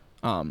that,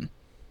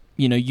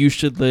 you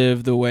should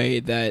live the way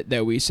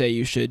that we say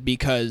you should,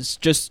 because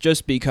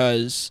just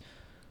because,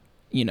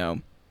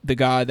 the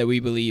God that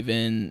we believe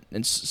in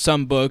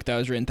some book that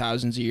was written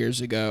thousands of years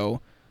ago,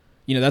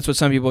 that's what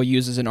some people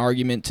use as an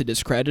argument to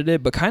discredit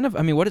it. But kind of,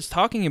 what it's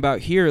talking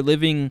about here,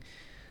 living,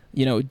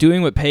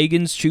 doing what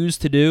pagans choose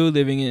to do,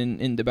 living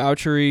in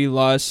debauchery,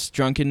 lust,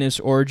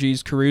 drunkenness,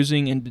 orgies,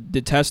 carousing, and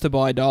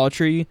detestable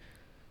idolatry,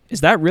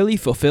 is that really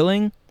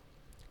fulfilling?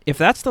 If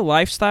that's the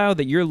lifestyle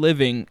that you're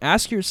living,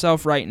 ask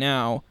yourself right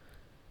now,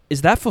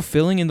 is that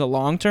fulfilling in the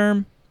long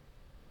term?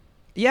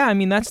 Yeah,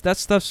 that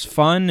stuff's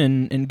fun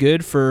and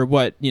good for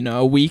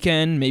a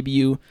weekend. Maybe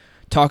you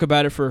talk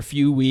about it for a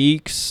few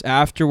weeks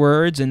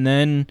afterwards, and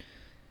then,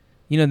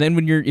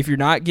 then if you're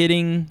not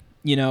getting,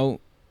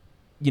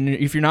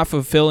 if you're not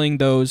fulfilling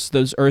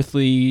those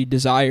earthly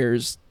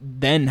desires,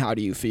 then how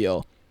do you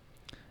feel?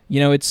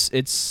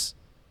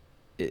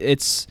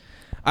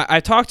 I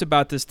talked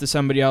about this to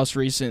somebody else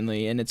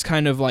recently, and it's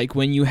kind of like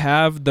when you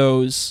have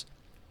those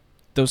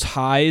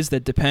highs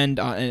that depend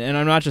on, and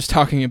I'm not just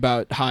talking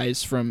about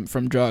highs from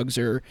drugs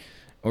or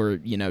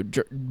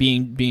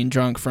being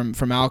drunk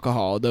from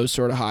alcohol, those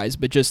sort of highs,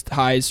 but just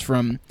highs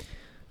from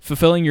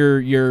fulfilling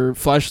your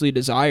fleshly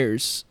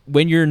desires.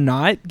 When you're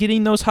not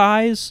getting those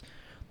highs,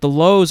 the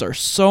lows are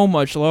so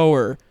much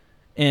lower.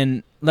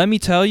 And let me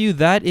tell you,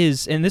 that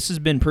is, and this has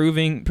been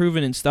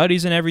proven in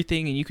studies and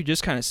everything, and you could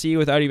just kind of see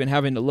without even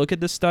having to look at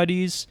the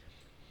studies.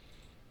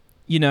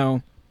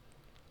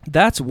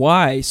 That's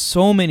why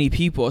so many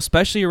people,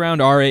 especially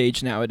around our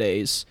age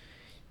nowadays,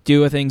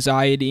 deal with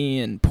anxiety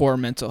and poor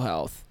mental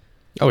health.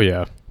 Oh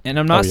yeah. And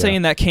I'm not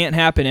saying that can't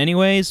happen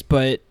anyways,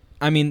 but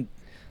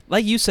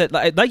like you said,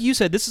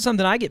 this is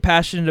something I get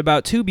passionate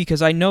about too,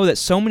 because I know that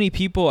so many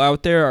people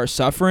out there are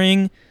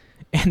suffering,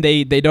 and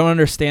they don't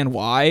understand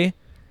why.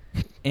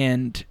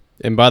 And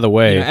by the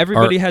way,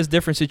 everybody has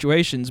different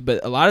situations,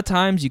 but a lot of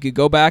times you could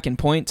go back and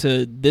point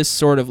to this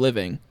sort of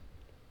living.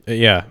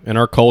 Yeah, and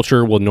our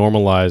culture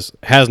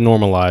has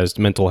normalized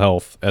mental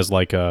health as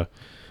like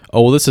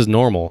this is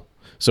normal.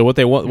 So what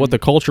the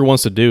culture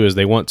wants to do is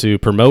they want to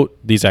promote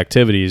these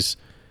activities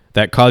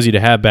that cause you to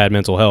have bad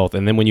mental health,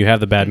 and then when you have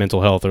the bad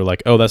mental health, they're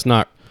like, oh, that's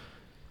not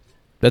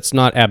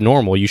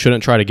abnormal. You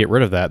shouldn't try to get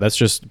rid of that. That's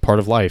just part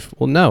of life.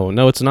 Well,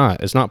 no, it's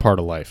not. It's not part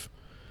of life.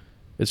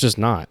 It's just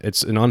not.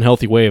 It's an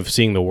unhealthy way of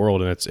seeing the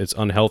world, and it's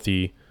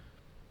unhealthy,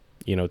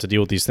 to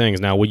deal with these things.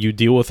 Now, will you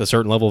deal with a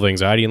certain level of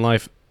anxiety in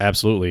life?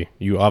 Absolutely.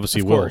 You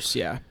obviously will. Of course,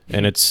 yeah.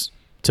 And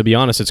to be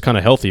honest, it's kind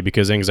of healthy,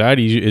 because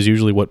anxiety is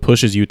usually what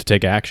pushes you to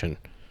take action.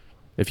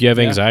 If you have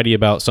anxiety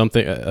about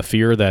something, a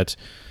fear that,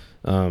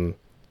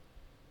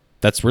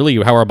 that's really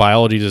how our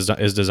biology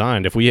is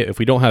designed. If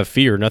we don't have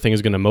fear, nothing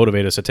is going to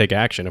motivate us to take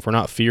action. If we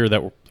don't fear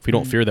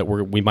that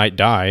we might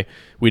die,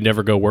 we'd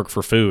never go work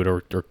for food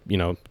or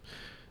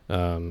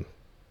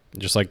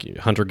just like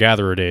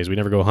hunter-gatherer days, we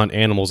never go hunt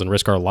animals and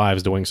risk our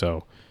lives doing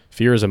so.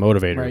 Fear is a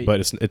motivator, right. But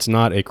it's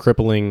not a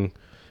crippling.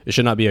 It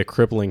should not be a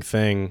crippling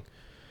thing.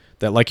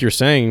 That, like you're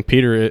saying,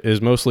 Peter,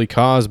 is mostly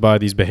caused by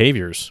these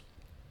behaviors,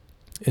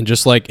 and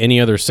just like any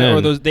other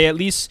sin, or they at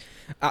least,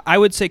 I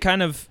would say,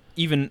 kind of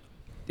even.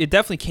 It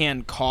definitely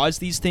can cause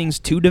these things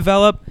to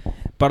develop,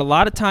 but a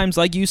lot of times,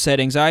 like you said,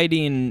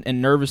 anxiety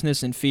and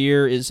nervousness and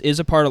fear is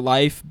a part of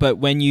life. But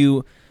when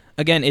you,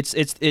 again,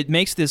 it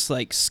makes this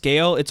like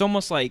scale. It's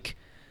almost like,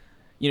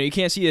 you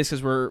can't see this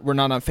because we're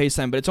not on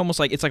FaceTime, but it's almost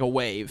like it's like a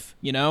wave.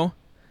 You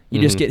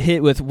just get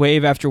hit with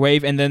wave after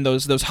wave, and then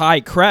those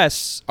high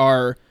crests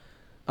are,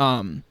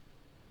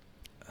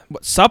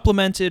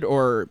 supplemented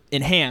or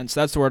enhanced.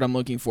 That's the word I'm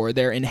looking for.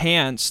 They're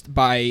enhanced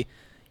by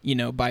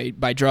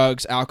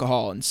drugs,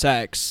 alcohol, and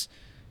sex.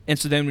 And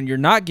so then when you're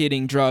not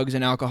getting drugs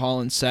and alcohol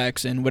and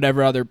sex and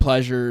whatever other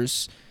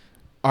pleasures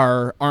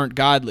aren't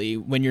godly,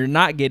 when you're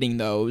not getting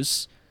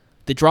those,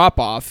 the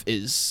drop-off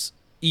is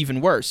even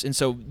worse. And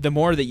so the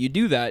more that you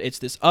do that, it's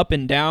this up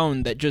and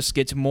down that just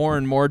gets more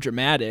and more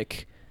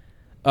dramatic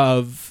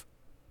of,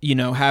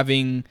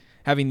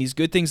 having these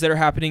good things that are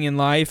happening in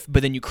life,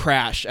 but then you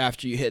crash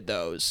after you hit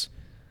those.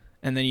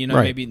 And then,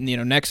 right. Maybe,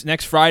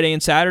 next Friday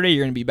and Saturday,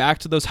 you're going to be back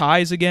to those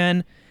highs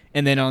again.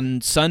 And then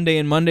on Sunday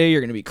and Monday, you're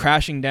going to be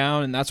crashing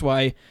down. And that's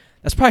probably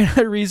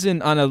another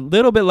reason, on a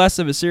little bit less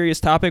of a serious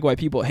topic, why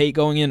people hate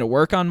going into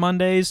work on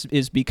Mondays,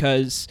 is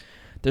because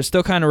they're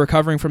still kind of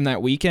recovering from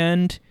that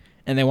weekend,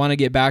 and they want to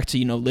get back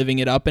to, living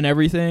it up and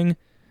everything.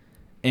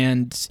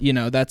 And,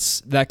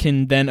 that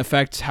can then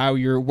affect how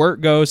your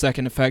work goes. That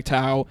can affect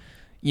how,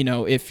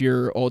 if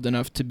you're old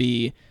enough to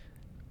be,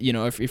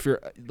 if you're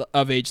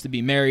of age to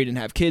be married and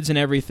have kids and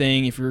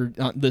everything. If you're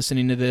not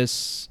listening to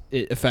this,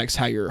 it affects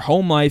how your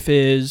home life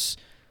is.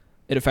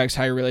 It affects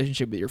how your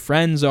relationship with your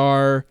friends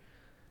are.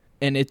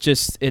 And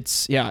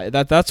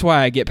that's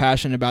why I get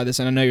passionate about this.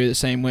 And I know you're the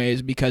same way,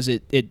 is because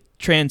it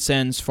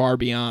transcends far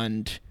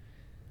beyond,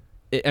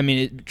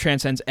 it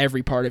transcends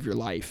every part of your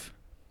life.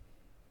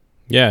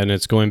 Yeah, and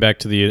it's going back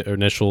to the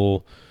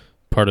initial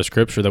part of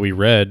scripture that we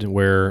read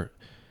where,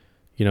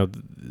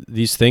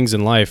 these things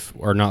in life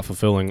are not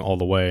fulfilling all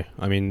the way.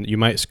 I mean, you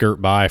might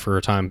skirt by for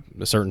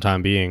a certain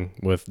time being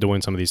with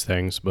doing some of these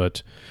things,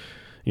 but,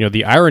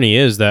 the irony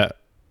is that,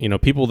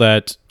 people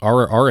that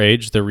are our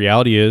age, the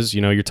reality is,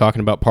 you're talking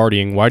about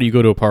partying. Why do you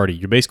go to a party?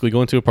 You're basically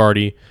going to a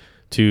party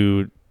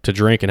to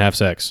drink and have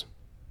sex.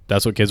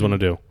 That's what kids want to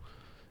do.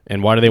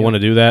 And why do they want to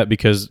do that?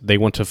 Because they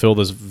want to fill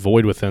this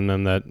void within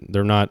them that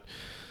they're not,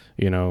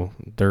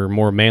 they're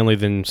more manly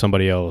than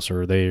somebody else,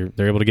 or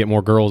they're able to get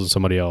more girls than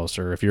somebody else.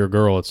 Or if you're a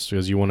girl, it's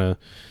because you want to,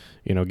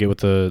 get with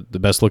the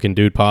best looking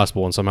dude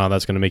possible, and somehow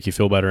that's going to make you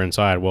feel better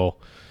inside. Well,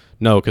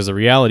 no, because the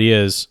reality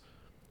is,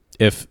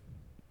 if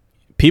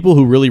people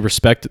who really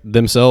respect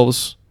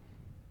themselves,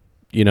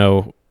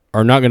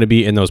 are not going to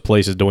be in those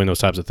places doing those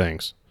types of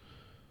things.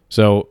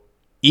 So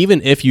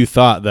even if you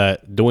thought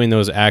that doing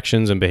those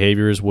actions and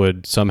behaviors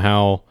would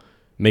somehow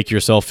make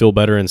yourself feel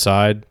better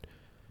inside,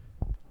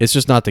 it's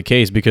just not the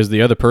case, because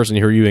the other person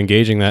who are you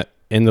engaging that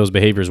in those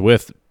behaviors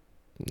with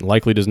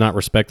likely does not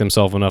respect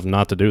themselves enough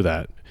not to do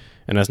that.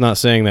 And that's not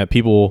saying that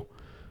people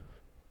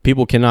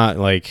cannot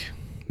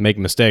make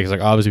mistakes.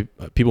 Obviously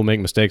people make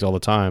mistakes all the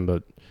time,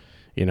 but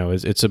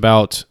it's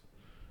about,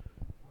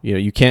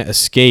 you can't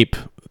escape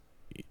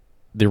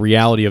the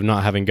reality of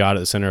not having God at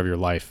the center of your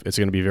life. It's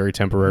going to be very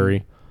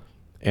temporary.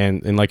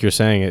 And like you're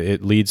saying,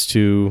 it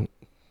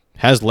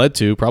has led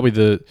to probably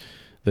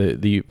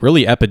the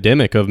really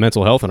epidemic of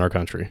mental health in our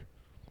country.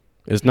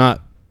 It's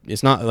not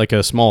like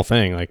a small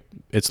thing. Like,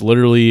 it's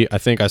literally, I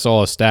think I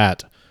saw a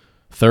stat,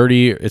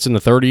 it's in the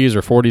 30s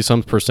or 40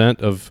 some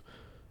percent of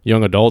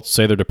young adults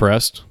say they're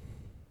depressed.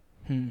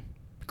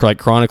 Like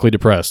chronically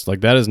depressed.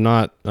 Like, that is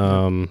not,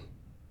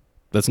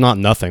 that's not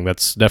nothing.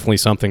 That's definitely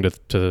something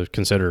to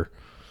consider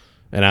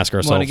and ask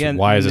ourselves, again,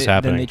 why is this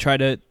happening?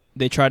 Then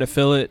they try to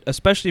fill it,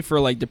 especially for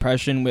like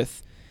depression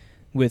with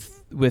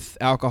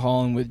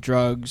alcohol and with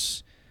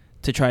drugs,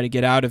 to try to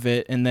get out of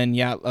it. And then,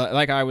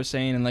 like I was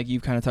saying, and like you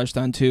kind of touched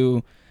on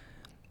too,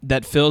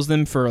 that fills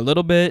them for a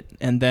little bit.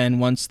 And then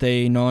once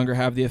they no longer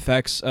have the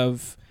effects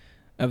of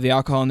the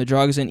alcohol and the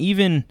drugs, and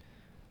even,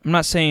 I'm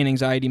not saying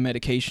anxiety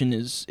medication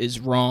is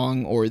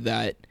wrong, or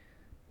that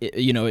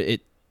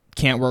it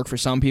can't work for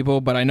some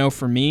people, but I know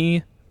for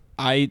me,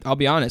 I'll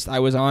be honest, I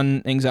was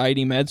on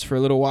anxiety meds for a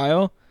little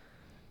while,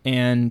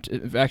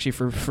 and actually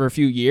for a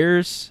few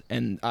years,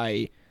 and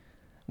I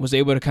was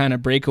able to kind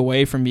of break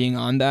away from being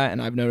on that,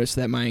 and I've noticed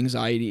that my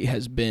anxiety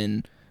has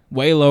been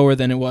way lower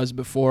than it was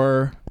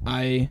before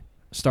I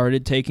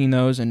started taking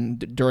those,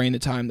 and during the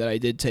time that I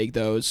did take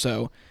those.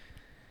 So,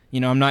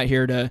 I'm not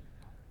here to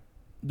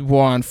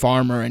war on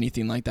farm or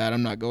anything like that.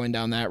 I'm not going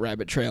down that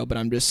rabbit trail, but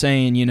I'm just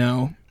saying,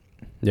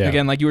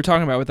 again, like you were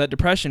talking about with that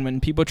depression, when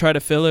people try to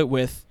fill it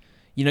with,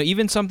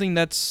 even something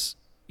that's,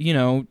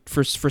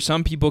 for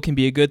some people can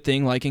be a good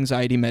thing, like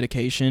anxiety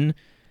medication.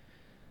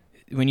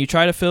 When you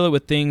try to fill it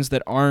with things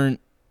that aren't,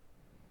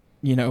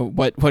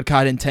 what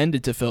God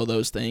intended to fill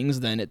those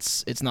things, then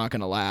it's not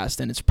going to last,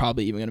 and it's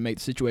probably even going to make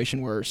the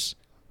situation worse.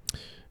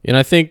 And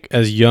I think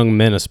as young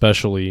men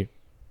especially,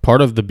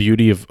 part of the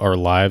beauty of our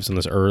lives on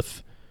this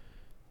earth,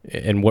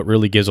 and what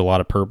really gives a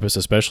lot of purpose,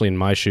 especially in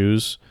my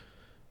shoes,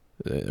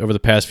 over the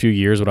past few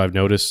years, what I've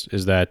noticed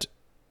is that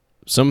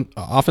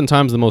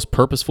oftentimes the most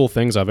purposeful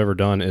things I've ever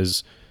done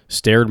is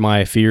stared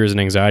my fears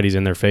and anxieties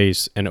in their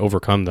face and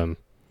overcome them.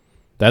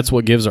 That's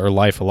what gives our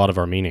life a lot of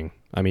our meaning.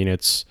 I mean,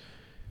 it's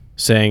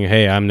saying,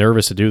 hey, I'm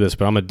nervous to do this,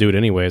 but I'm going to do it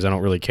anyways. I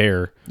don't really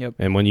care. Yep.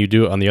 And when you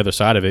do it on the other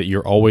side of it, you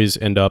always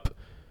end up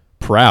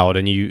proud,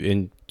 and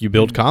you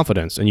build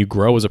confidence, and you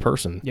grow as a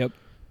person. Yep.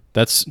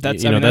 That's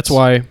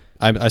why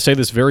I say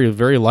this very,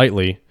 very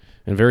lightly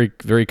and very,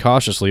 very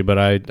cautiously, but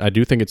I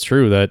do think it's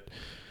true that,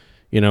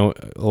 a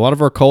lot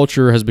of our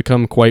culture has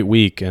become quite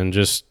weak, and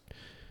just,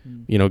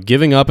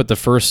 giving up at the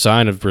first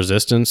sign of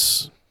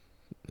resistance,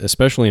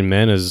 especially in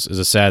men, is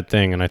a sad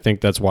thing. And I think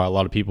that's why a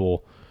lot of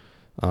people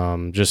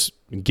just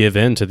give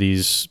in to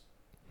these,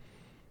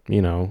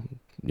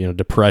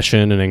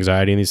 depression and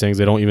anxiety and these things.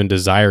 They don't even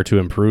desire to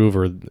improve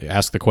or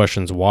ask the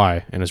questions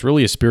why. And it's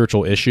really a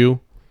spiritual issue.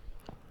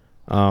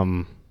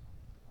 But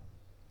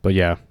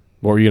yeah,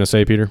 what were you going to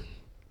say, Peter?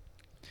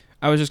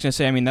 I was just going to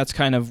say, that's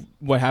kind of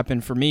what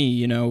happened for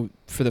me,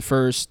 for the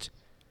first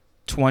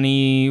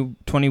 20,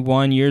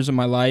 21 years of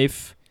my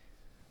life,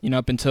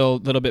 up until a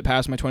little bit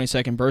past my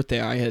 22nd birthday.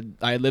 I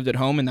had lived at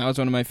home, and that was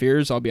one of my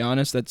fears. I'll be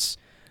honest. That's,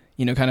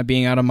 kind of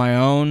being out on my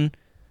own.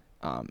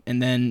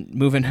 And then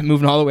moving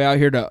all the way out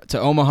here to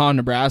Omaha,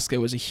 Nebraska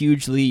was a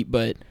huge leap,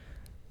 but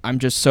I'm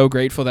just so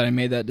grateful that I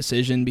made that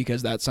decision,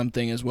 because that's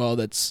something as well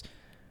that's,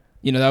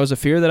 that was a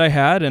fear that I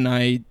had, and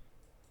I,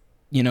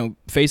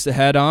 faced it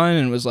head on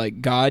and was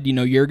like, God,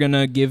 you're going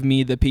to give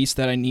me the peace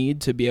that I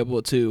need to be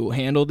able to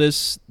handle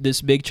this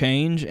big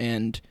change.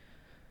 And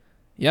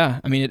yeah,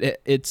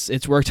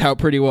 it's worked out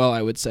pretty well,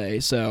 I would say.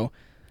 So,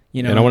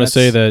 and I also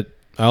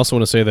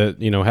want to say that,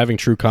 having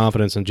true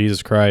confidence in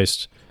Jesus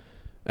Christ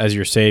as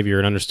your Savior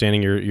and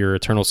understanding your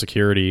eternal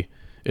security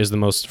is the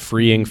most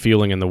freeing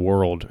feeling in the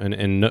world.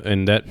 And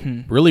that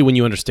really, when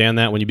you understand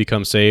that, when you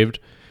become saved,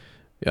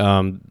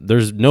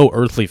 there's no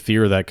earthly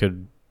fear that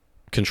could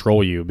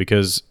control you,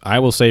 because I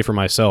will say for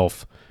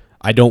myself,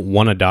 I don't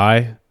want to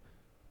die,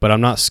 but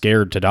I'm not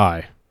scared to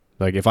die.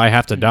 Like, if I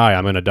have to die,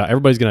 I'm going to die.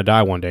 Everybody's going to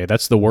die one day.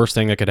 That's the worst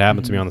thing that could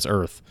happen to me on this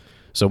earth.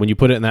 So when you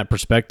put it in that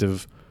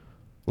perspective,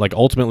 like,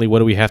 ultimately, what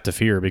do we have to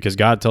fear? Because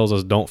God tells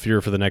us, don't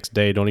fear for the next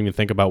day. Don't even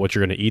think about what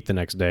you're going to eat the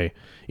next day.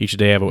 Each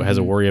day has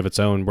a worry of its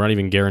own. We're not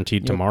even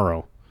guaranteed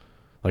tomorrow.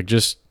 Like,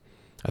 just,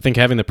 I think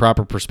having the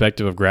proper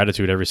perspective of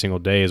gratitude every single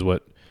day is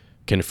what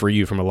can free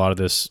you from a lot of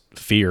this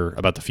fear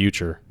about the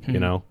future, you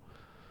know?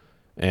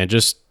 And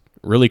just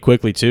really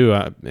quickly, too,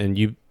 and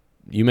you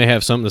may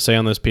have something to say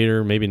on this,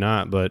 Peter, maybe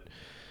not, but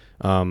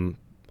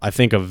I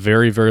think a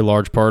very, very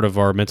large part of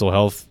our mental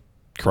health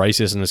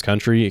crisis in this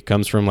country, it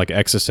comes from like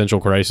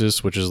existential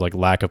crisis, which is like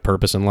lack of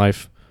purpose in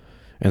life.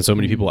 And so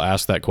many people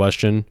ask that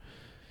question,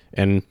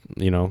 and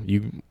you know,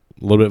 you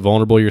a little bit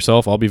vulnerable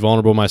yourself. I'll be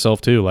vulnerable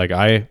myself too. Like,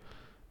 I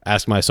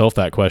asked myself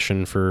that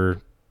question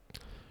for,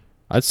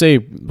 I'd say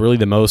really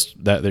the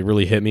most that they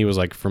really hit me was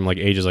like from like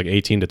ages like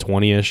 18 to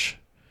 20-ish,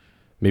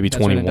 maybe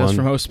That's 21. What it does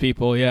for most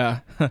people,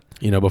 yeah.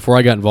 You know, before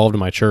I got involved in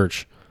my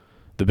church,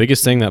 the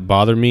biggest thing that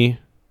bothered me,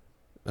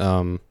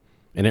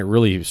 and it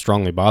really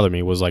strongly bothered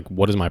me, was like,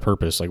 what is my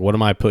purpose? Like, what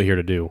am I put here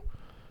to do?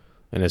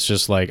 And it's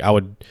just like, I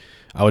would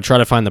try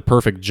to find the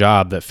perfect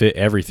job that fit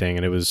everything.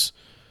 And it was,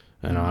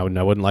 you know, I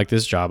wouldn't like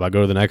this job. I'd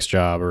go to the next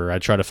job, or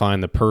I'd try to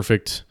find the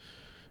perfect,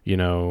 you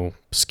know,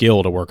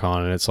 skill to work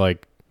on. And it's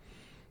like,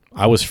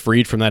 I was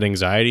freed from that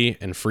anxiety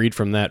and freed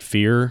from that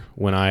fear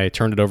when I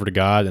turned it over to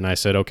God and I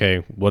said,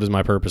 okay, what is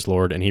my purpose,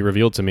 Lord? And he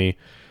revealed to me,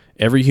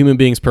 every human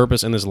being's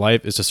purpose in this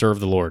life is to serve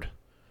the Lord.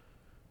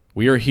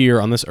 We are here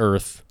on this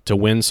earth to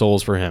win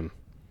souls for him.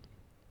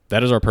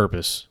 That is our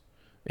purpose.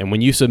 And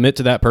when you submit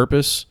to that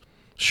purpose,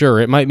 sure,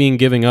 it might mean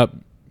giving up,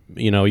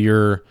 you know,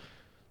 your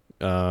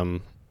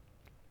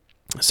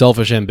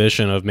selfish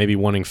ambition of maybe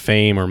wanting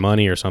fame or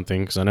money or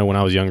something. Because I know when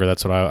I was younger,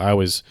 that's what I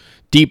always,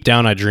 deep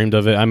down, I dreamed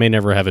of it. I may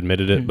never have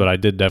admitted it, but I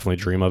did definitely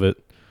dream of it.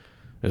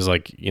 It's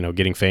like, you know,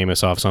 getting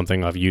famous off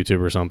something, off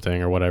YouTube or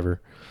something or whatever.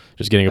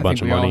 Just getting a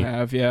bunch of money. We all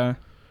have, yeah.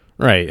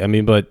 Right. I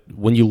mean, but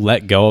when you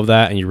let go of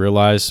that and you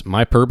realize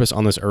my purpose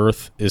on this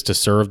earth is to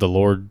serve the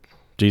Lord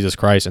Jesus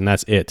Christ, and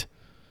that's it.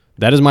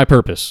 That is my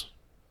purpose.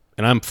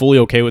 And I'm fully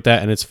okay with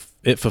that, and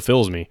it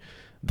fulfills me.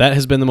 That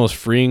has been the most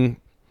freeing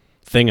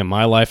thing in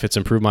my life. It's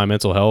improved my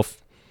mental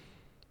health,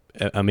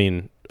 I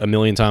mean, a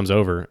million times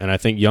over. And I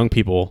think young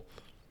people,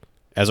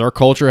 as our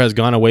culture has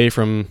gone away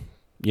from,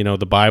 you know,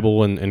 the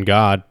Bible and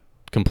God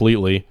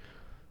completely,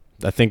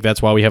 I think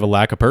that's why we have a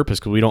lack of purpose,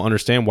 because we don't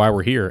understand why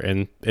we're here.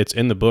 And it's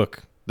in the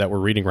book that we're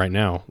reading right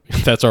now.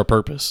 That's our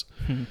purpose.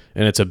 And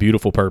it's a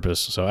beautiful purpose.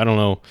 So I don't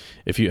know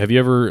if you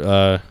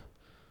ever,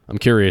 I'm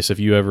curious if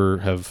you ever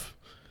have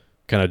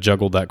kind of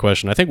juggled that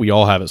question. I think we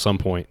all have at some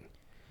point,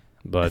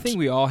 but I think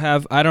we all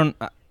have.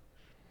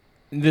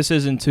 This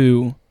isn't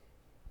to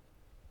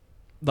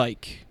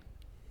like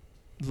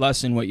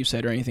lessen what you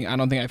said or anything. I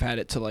don't think I've had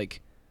it to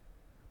like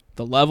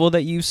the level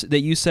that you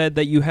said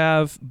that you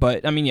have,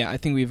 but I mean, yeah, I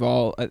think we've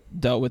all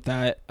dealt with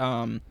that.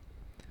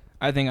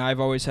 I think I've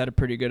always had a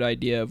pretty good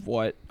idea of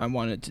what I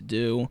wanted to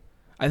do.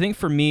 I think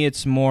for me,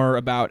 it's more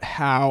about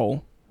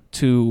how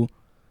to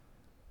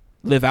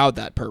live out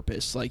that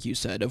purpose, like you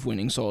said, of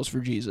winning souls for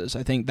Jesus.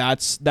 I think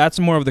that's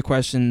more of the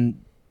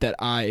question that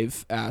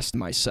I've asked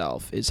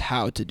myself, is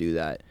how to do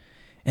that.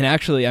 And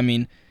actually, I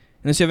mean,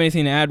 unless you have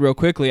anything to add real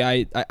quickly,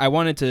 I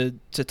wanted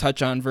to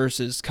touch on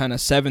verses kind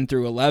of 7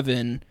 through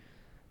 11,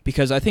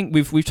 because I think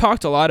we've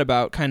talked a lot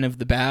about kind of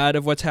the bad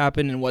of what's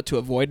happened and what to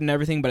avoid and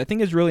everything, but I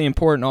think it's really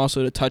important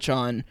also to touch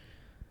on,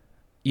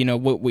 you know,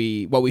 what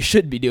we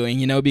should be doing,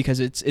 you know, because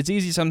it's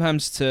easy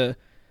sometimes to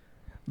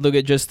look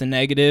at just the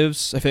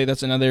negatives. I feel like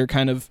that's another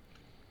kind of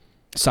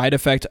side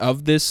effect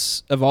of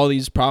all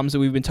these problems that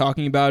we've been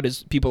talking about,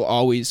 is people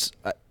always,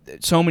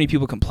 so many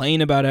people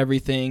complain about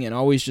everything and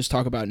always just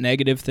talk about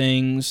negative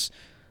things.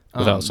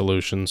 Without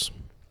solutions.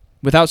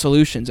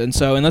 And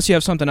so unless you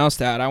have something else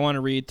to add, I want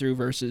to read through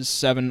verses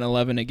 7 and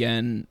 11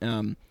 again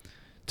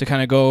to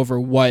kind of go over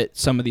what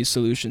some of these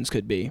solutions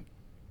could be.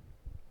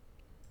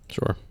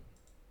 Sure.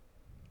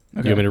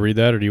 Okay. Do you want me to read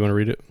that, or do you want to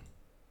read it?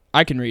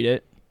 I can read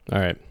it. All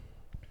right.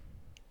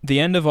 The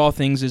end of all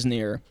things is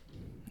near.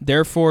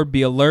 Therefore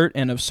be alert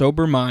and of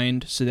sober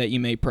mind, so that you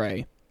may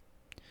pray.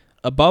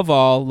 Above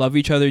all, love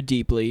each other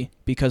deeply,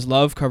 because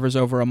love covers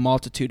over a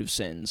multitude of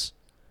sins.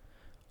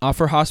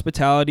 Offer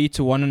hospitality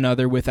to one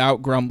another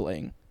without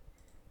grumbling.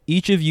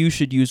 Each of you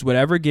should use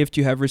whatever gift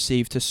you have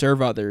received to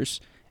serve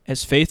others,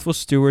 as faithful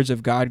stewards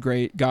of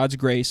God's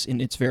grace in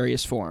its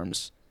various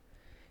forms.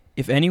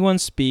 If anyone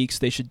speaks,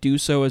 they should do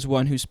so as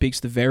one who speaks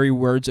the very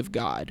words of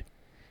God.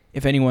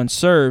 If anyone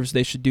serves,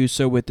 they should do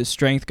so with the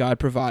strength God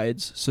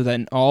provides, so that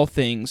in all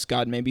things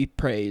God may be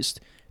praised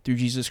through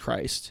Jesus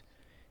Christ.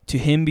 To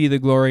him be the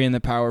glory and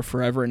the power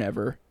forever and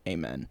ever.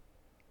 Amen.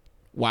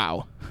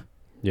 Wow.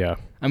 Yeah.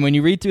 And when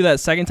you read through that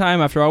second time,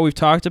 after all we've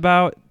talked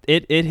about,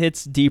 it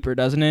hits deeper,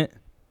 doesn't it?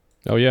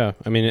 Oh yeah,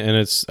 I mean,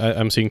 and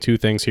I'm seeing two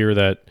things here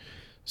that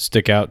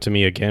stick out to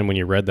me again when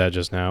you read that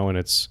just now, and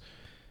it's,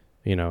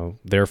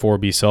 therefore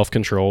be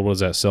self-controlled. What is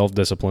that?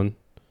 Self-discipline,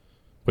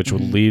 which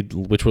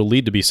Mm-hmm. which will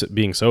lead to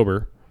being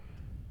sober.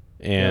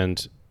 Yep.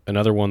 And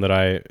another one that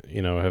I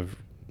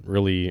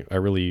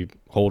really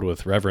hold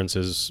with reverence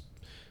is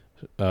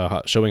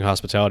showing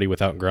hospitality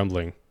without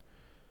grumbling.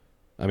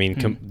 I mean,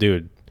 Hmm.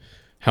 dude,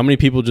 how many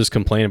people just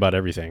complain about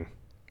everything?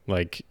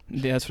 Like,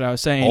 Yeah, that's what I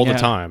was saying. all the Yeah.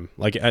 time.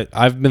 Like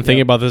I've been thinking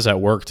Yep. about this at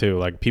work too.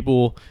 Like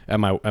people at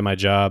my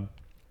job,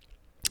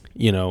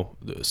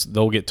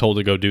 they'll get told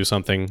to go do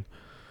something, and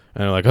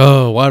they're like,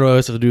 "Oh, why do I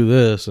have to do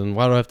this? And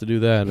why do I have to do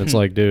that?" And it's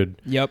like, dude,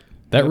 Yep.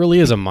 that Yep. really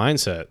is a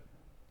mindset.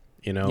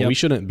 We Yep.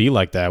 shouldn't be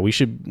like that. We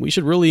should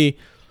really,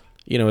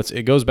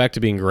 it goes back to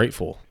being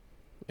grateful,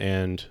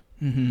 and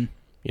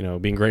Mm-hmm.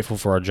 being grateful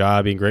for our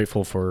job, being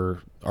grateful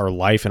for our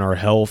life and our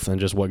health, and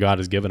just what God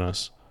has given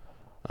us.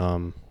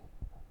 Um,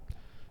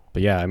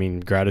 but yeah, I mean,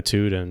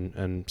 gratitude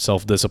and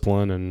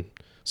self-discipline and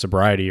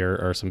sobriety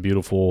are some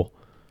beautiful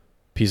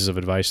pieces of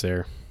advice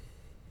there.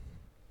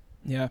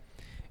 Yeah.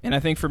 And I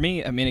think for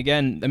me, I mean,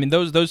 again, I mean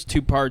those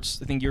two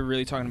parts. I think you're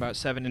really talking about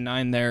 7 and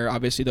 9 there.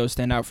 Obviously, those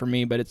stand out for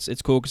me, but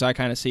it's cool because I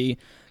kind of see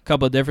a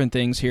couple of different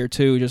things here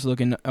too. Just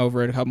looking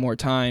over it a couple more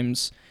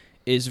times,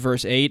 is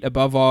verse 8.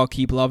 Above all,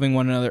 keep loving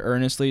one another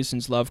earnestly,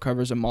 since love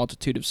covers a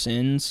multitude of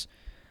sins.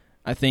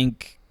 I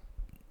think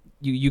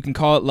you can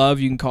call it love,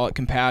 you can call it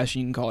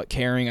compassion, you can call it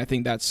caring. I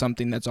think that's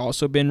something that's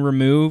also been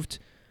removed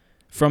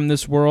from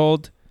this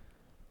world,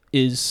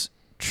 is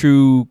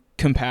true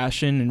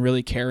compassion and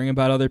really caring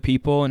about other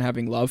people and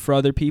having love for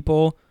other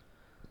people.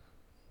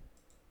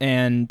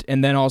 And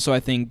then also I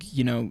think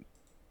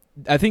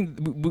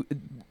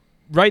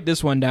write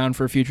this one down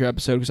for a future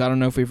episode, because I don't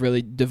know if we've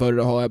really devoted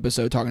a whole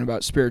episode talking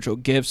about spiritual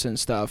gifts and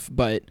stuff,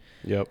 but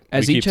Yep, we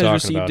as keep each has talking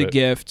received about a it.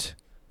 gift,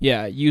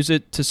 yeah, use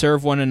it to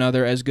serve one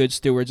another as good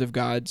stewards of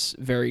God's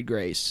varied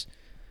grace.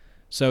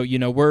 So,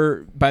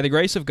 we're, by the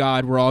grace of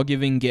God, we're all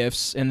giving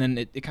gifts, and then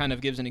it kind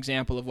of gives an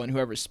example of when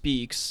whoever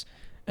speaks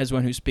as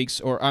one who speaks,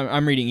 or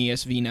I'm reading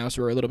ESV now,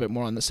 so we're a little bit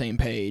more on the same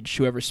page.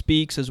 Whoever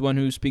speaks as one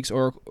who speaks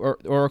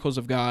oracles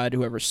of God,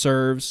 whoever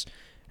serves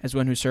as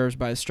one who serves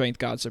by the strength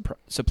God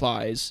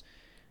supplies,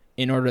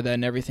 in order that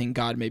in everything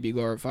God may be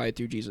glorified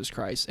through Jesus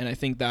Christ. And I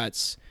think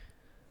that's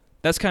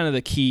kind of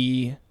the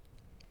key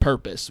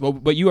purpose. Well,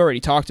 what you already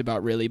talked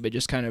about, really, but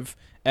just kind of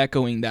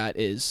echoing that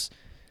is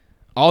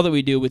all that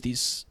we do with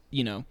these,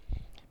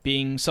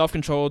 being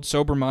self-controlled,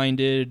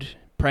 sober-minded,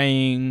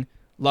 praying,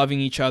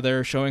 loving each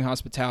other, showing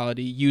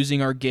hospitality,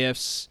 using our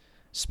gifts,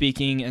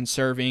 speaking and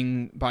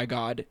serving by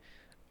God.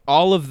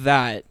 All of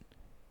that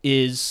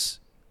is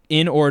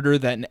in order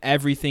that in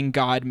everything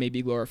God may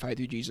be glorified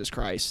through Jesus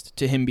Christ.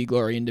 To him be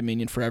glory and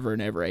dominion forever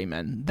and ever.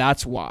 Amen.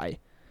 That's why.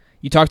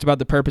 You talked about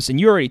the purpose, and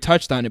you already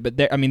touched on it, but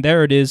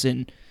there it is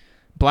in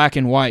black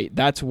and white.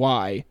 That's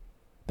why.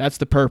 That's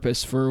the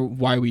purpose for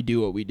why we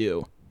do what we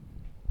do.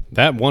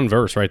 That one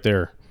verse right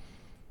there.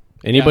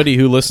 Yeah. Anybody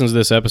who listens to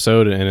this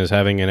episode and is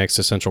having an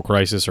existential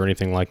crisis or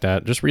anything like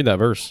that, just read that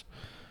verse.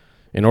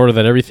 In order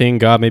that everything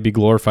God may be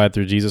glorified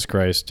through Jesus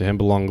Christ, to him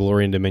belong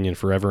glory and dominion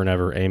forever and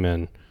ever.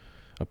 Amen.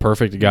 A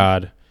perfect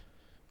God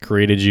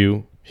created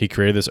you. He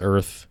created this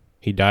earth.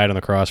 He died on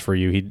the cross for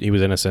you. He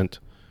was innocent.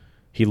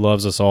 He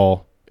loves us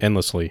all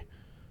endlessly.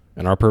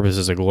 And our purpose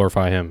is to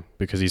glorify him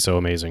because he's so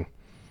amazing.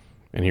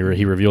 And he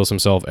reveals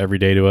himself every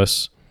day to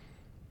us.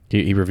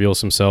 He reveals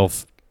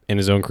himself in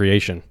his own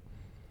creation.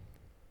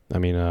 I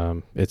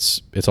mean,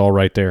 it's all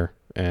right there.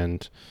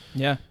 And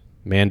Yeah.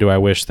 man, do I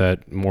wish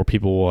that more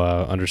people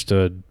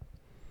understood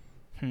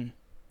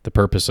the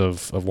purpose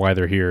of why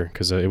they're here,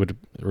 because it would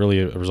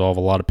really resolve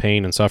a lot of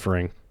pain and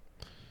suffering.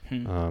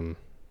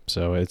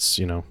 So it's,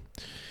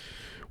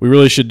 we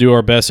really should do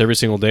our best every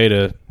single day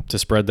to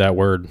spread that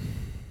word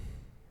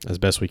as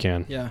best we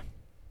can. Yeah.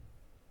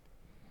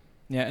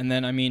 Yeah, and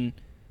then, I mean,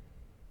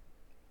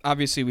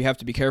 obviously we have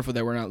to be careful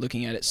that we're not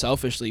looking at it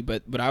selfishly,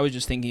 but what I was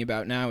just thinking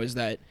about now is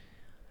that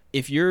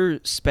if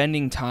you're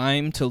spending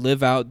time to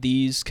live out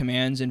these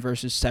commands in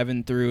verses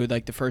 7 through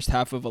like the first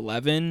half of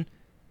 11,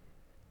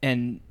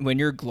 and when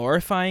you're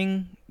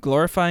glorifying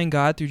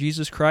God through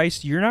Jesus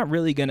Christ, you're not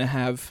really going to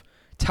have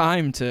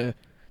time to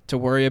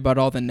worry about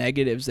all the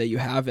negatives that you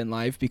have in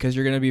life, because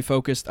you're going to be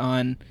focused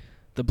on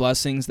the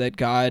blessings that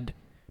God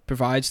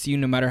provides to you,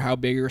 no matter how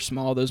big or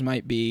small those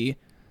might be.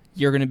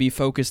 You're going to be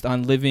focused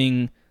on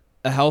living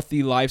a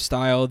healthy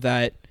lifestyle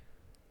that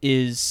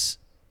is,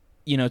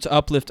 to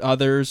uplift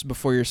others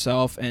before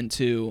yourself, and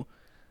to,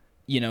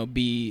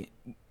 be,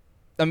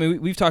 I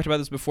mean, we've talked about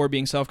this before,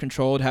 being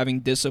self-controlled,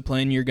 having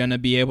discipline. You're going to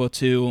be able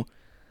to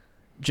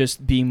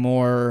just be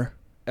more,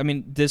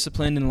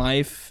 disciplined in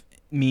life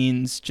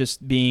means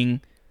just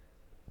being,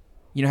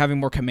 having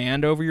more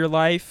command over your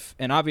life.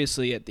 And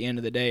obviously at the end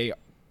of the day,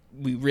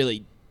 we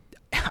really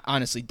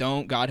honestly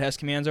don't. God has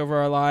commands over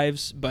our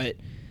lives, but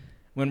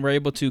when we're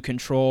able to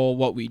control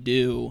what we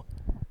do,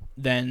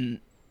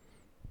 then,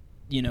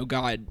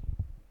 God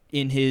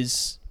in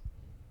his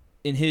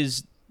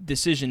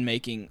decision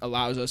making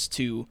allows us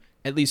to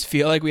at least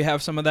feel like we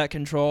have some of that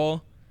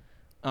control.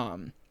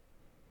 And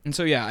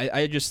so, yeah,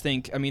 I just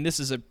think, I mean, this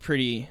is a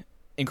pretty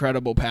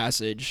incredible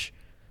passage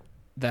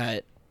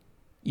that,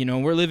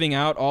 we're living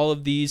out all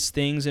of these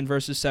things in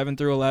verses 7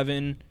 through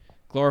 11,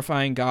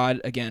 glorifying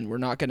God. Again, we're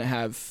not going to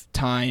have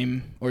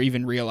time or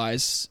even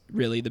realize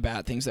really the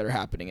bad things that are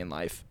happening in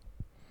life.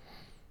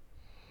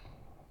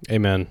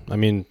 Amen. I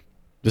mean,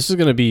 this is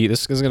going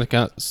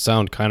to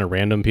sound kind of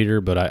random,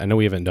 Peter, but I know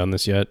we haven't done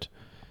this yet,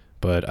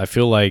 but I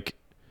feel like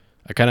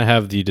I kind of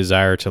have the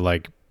desire to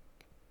like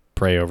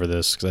pray over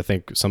this, because I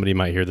think somebody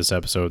might hear this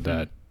episode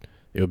that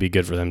it would be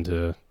good for them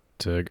to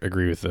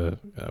agree with a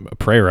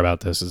prayer about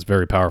this. It's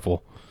very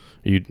powerful.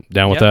 Are you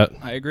down with that?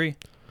 I agree.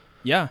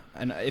 Yeah,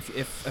 and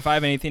if I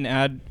have anything to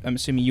add, I'm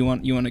assuming you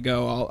want to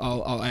go.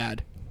 I'll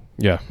add.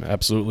 Yeah,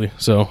 absolutely.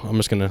 So I'm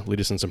just gonna lead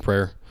us in some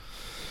prayer.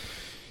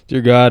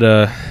 Dear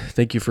God,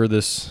 thank you for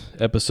this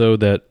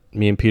episode that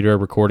me and Peter are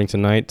recording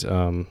tonight.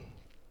 I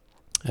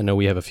know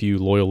we have a few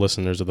loyal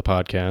listeners of the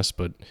podcast,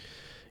 but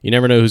you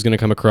never know who's going to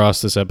come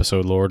across this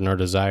episode, Lord, and our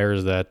desire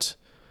is that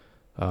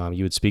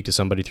you would speak to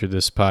somebody through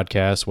this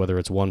podcast, whether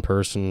it's one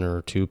person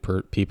or two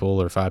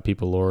people or five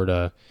people, Lord.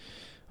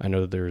 I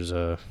know that there's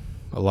a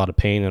lot of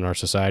pain in our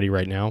society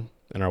right now,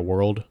 in our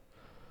world.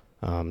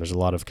 There's a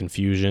lot of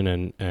confusion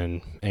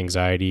and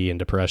anxiety and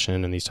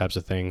depression and these types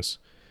of things.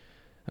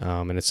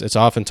 And it's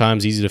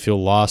oftentimes easy to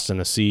feel lost in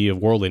a sea of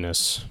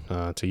worldliness,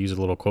 to use a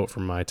little quote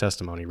from my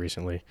testimony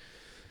recently.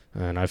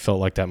 And I felt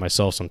like that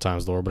myself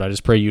sometimes, Lord. But I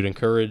just pray you'd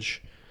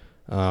encourage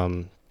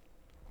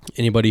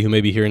anybody who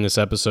may be hearing this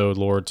episode,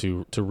 Lord,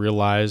 to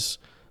realize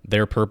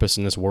their purpose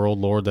in this world,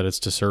 Lord, that it's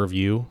to serve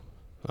you.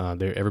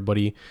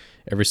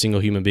 Every single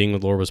human being,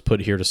 Lord, was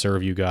put here to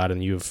serve you, God,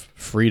 and you've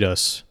freed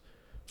us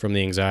from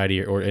the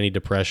anxiety or any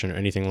depression or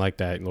anything like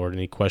that, Lord,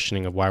 any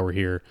questioning of why we're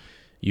here.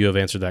 You have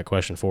answered that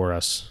question for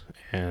us,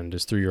 and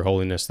it's through your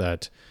holiness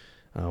that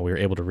we are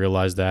able to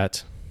realize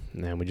that.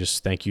 And we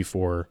just thank you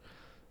for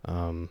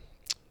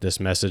this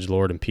message,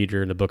 Lord, and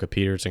Peter, in the book of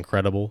Peter. It's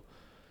incredible.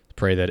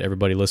 Pray that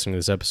everybody listening to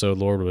this episode,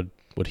 Lord,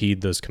 would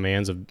heed those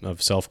commands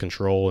of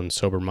self-control and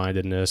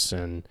sober-mindedness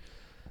and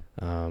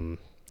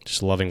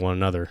just loving one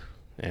another.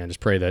 And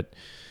just pray that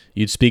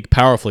you'd speak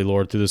powerfully,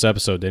 Lord, through this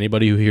episode to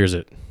anybody who hears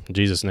it. In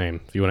Jesus'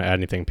 name. If you want to add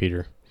anything,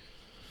 Peter.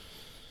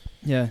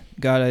 Yeah,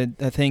 God,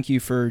 I thank you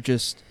for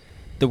just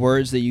the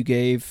words that you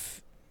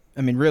gave.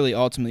 I mean, really,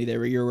 ultimately, they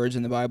were your words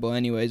in the Bible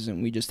anyways,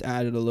 and we just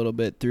added a little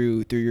bit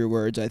through your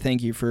words. I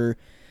thank you for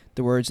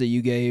the words that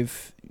you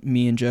gave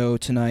me and Joe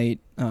tonight.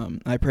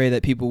 I pray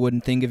that people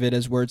wouldn't think of it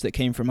as words that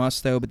came from us,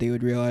 though, but they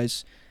would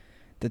realize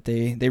that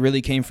they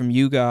really came from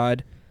you,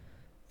 God.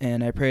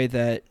 And I pray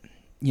that,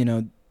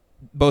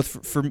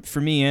 both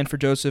for me and for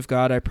Joseph,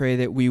 God, I pray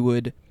that we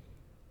would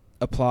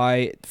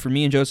apply, for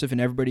me and Joseph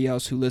and everybody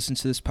else who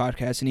listens to this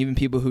podcast, and even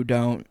people who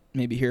don't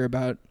maybe hear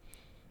about,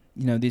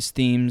 these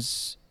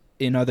themes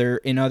in other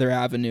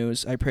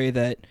avenues. I pray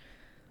that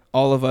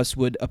all of us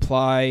would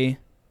apply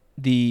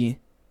the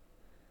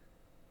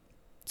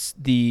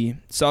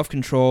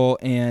self-control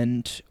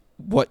and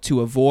what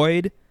to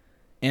avoid,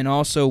 and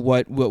also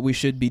what we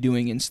should be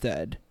doing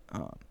instead.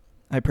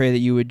 I pray that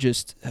you would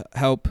just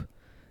help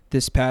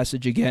this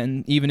passage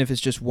again, even if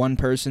it's just one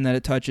person that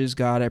it touches,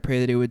 God. I pray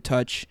that it would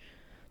touch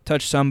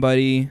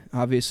somebody.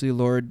 Obviously,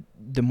 Lord,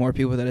 the more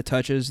people that it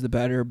touches, the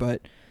better,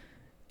 but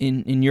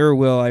in your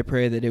will, I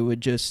pray that it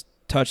would just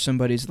touch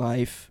somebody's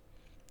life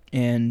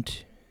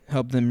and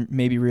help them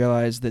maybe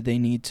realize that they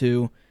need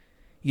to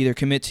either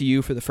commit to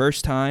you for the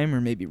first time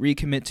or maybe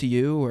recommit to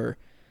you, or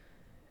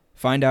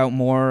find out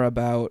more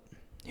about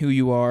who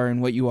you are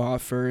and what you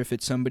offer, if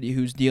it's somebody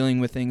who's dealing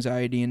with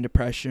anxiety and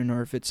depression,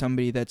 or if it's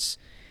somebody that's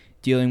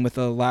dealing with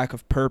a lack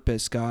of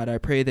purpose. God, I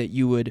pray that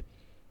you would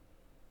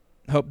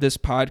help this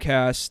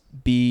podcast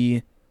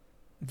be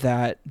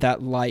that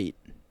light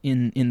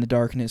in the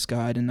darkness,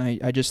 God. And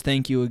I just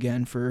thank you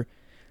again for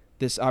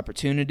this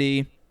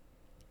opportunity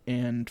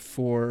and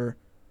for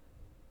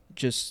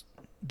just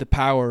the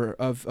power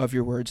of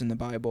your words in the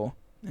Bible.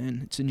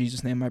 And it's in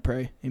Jesus' name I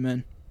pray.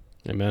 Amen.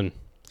 Amen.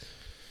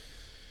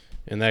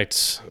 And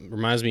that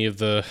reminds me of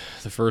the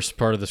first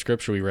part of the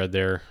scripture we read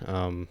there,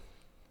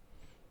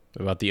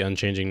 about the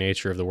unchanging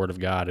nature of the Word of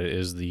God. It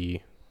is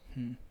the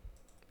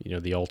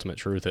ultimate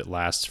truth. It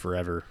lasts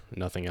forever.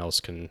 Nothing else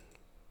can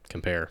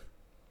compare.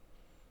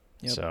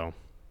 Yep. So,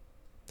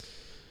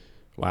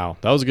 wow,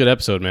 that was a good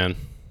episode, man.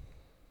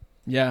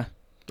 Yeah.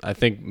 I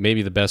think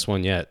maybe the best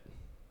one yet.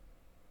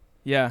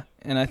 Yeah,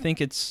 and I think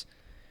it's,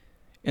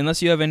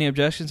 unless you have any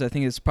objections, I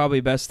think it's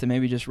probably best to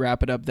maybe just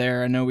wrap it up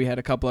there. I know we had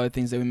a couple other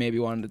things that we maybe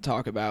wanted to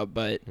talk about,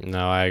 but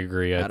no, I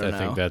agree. I don't know.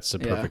 think that's a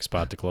perfect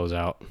spot to close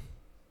out.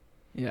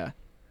 Yeah.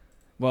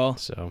 Well,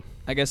 so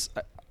I guess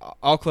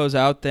I'll close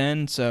out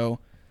then. So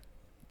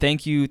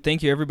thank you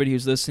everybody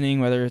who's listening,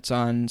 whether it's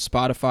on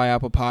Spotify,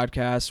 Apple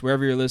Podcasts,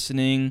 wherever you're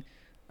listening.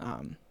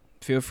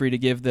 Feel free to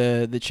give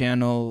the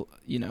channel,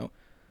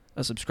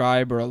 a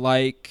subscribe or a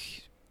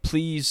like.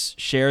 Please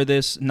share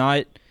this,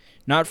 not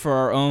for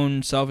our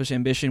own selfish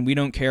ambition. We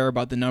don't care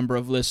about the number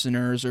of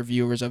listeners or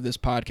viewers of this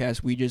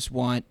podcast. We just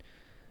want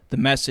the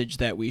message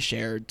that we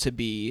shared to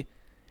be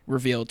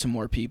revealed to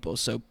more people.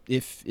 So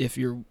if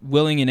you're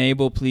willing and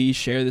able, please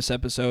share this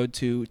episode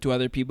to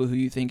other people who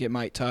you think it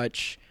might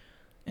touch.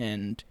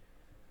 And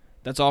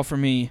that's all for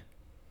me.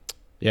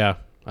 Yeah,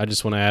 I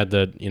just want to add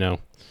that,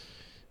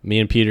 me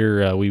and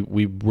Peter,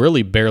 we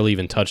really barely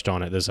even touched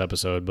on it this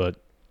episode, but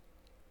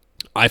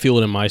I feel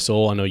it in my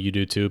soul. I know you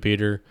do too,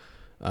 Peter.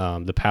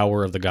 The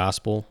power of the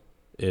gospel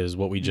is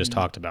what we just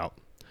talked about.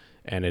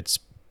 And it's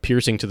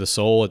piercing to the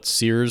soul. It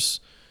sears,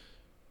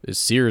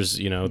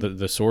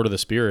 the sword of the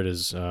Spirit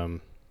is,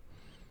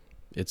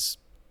 it's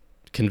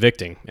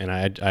convicting. And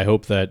I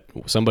hope that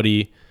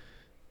somebody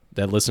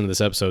that listened to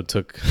this episode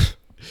took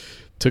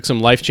some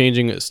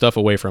life-changing stuff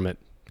away from it,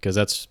 because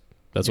that's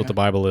what the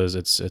Bible is.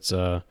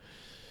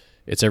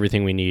 It's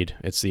everything we need.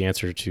 It's the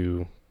answer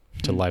to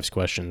life's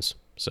questions.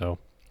 So,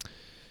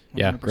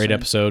 yeah, 100%. Great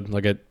episode.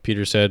 Like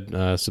Peter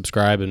said,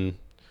 subscribe and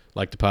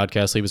like the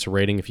podcast. Leave us a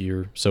rating if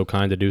you're so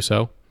kind to do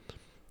so.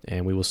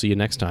 And we will see you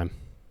next time.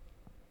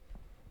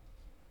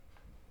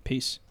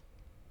 Peace.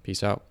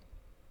 Peace out.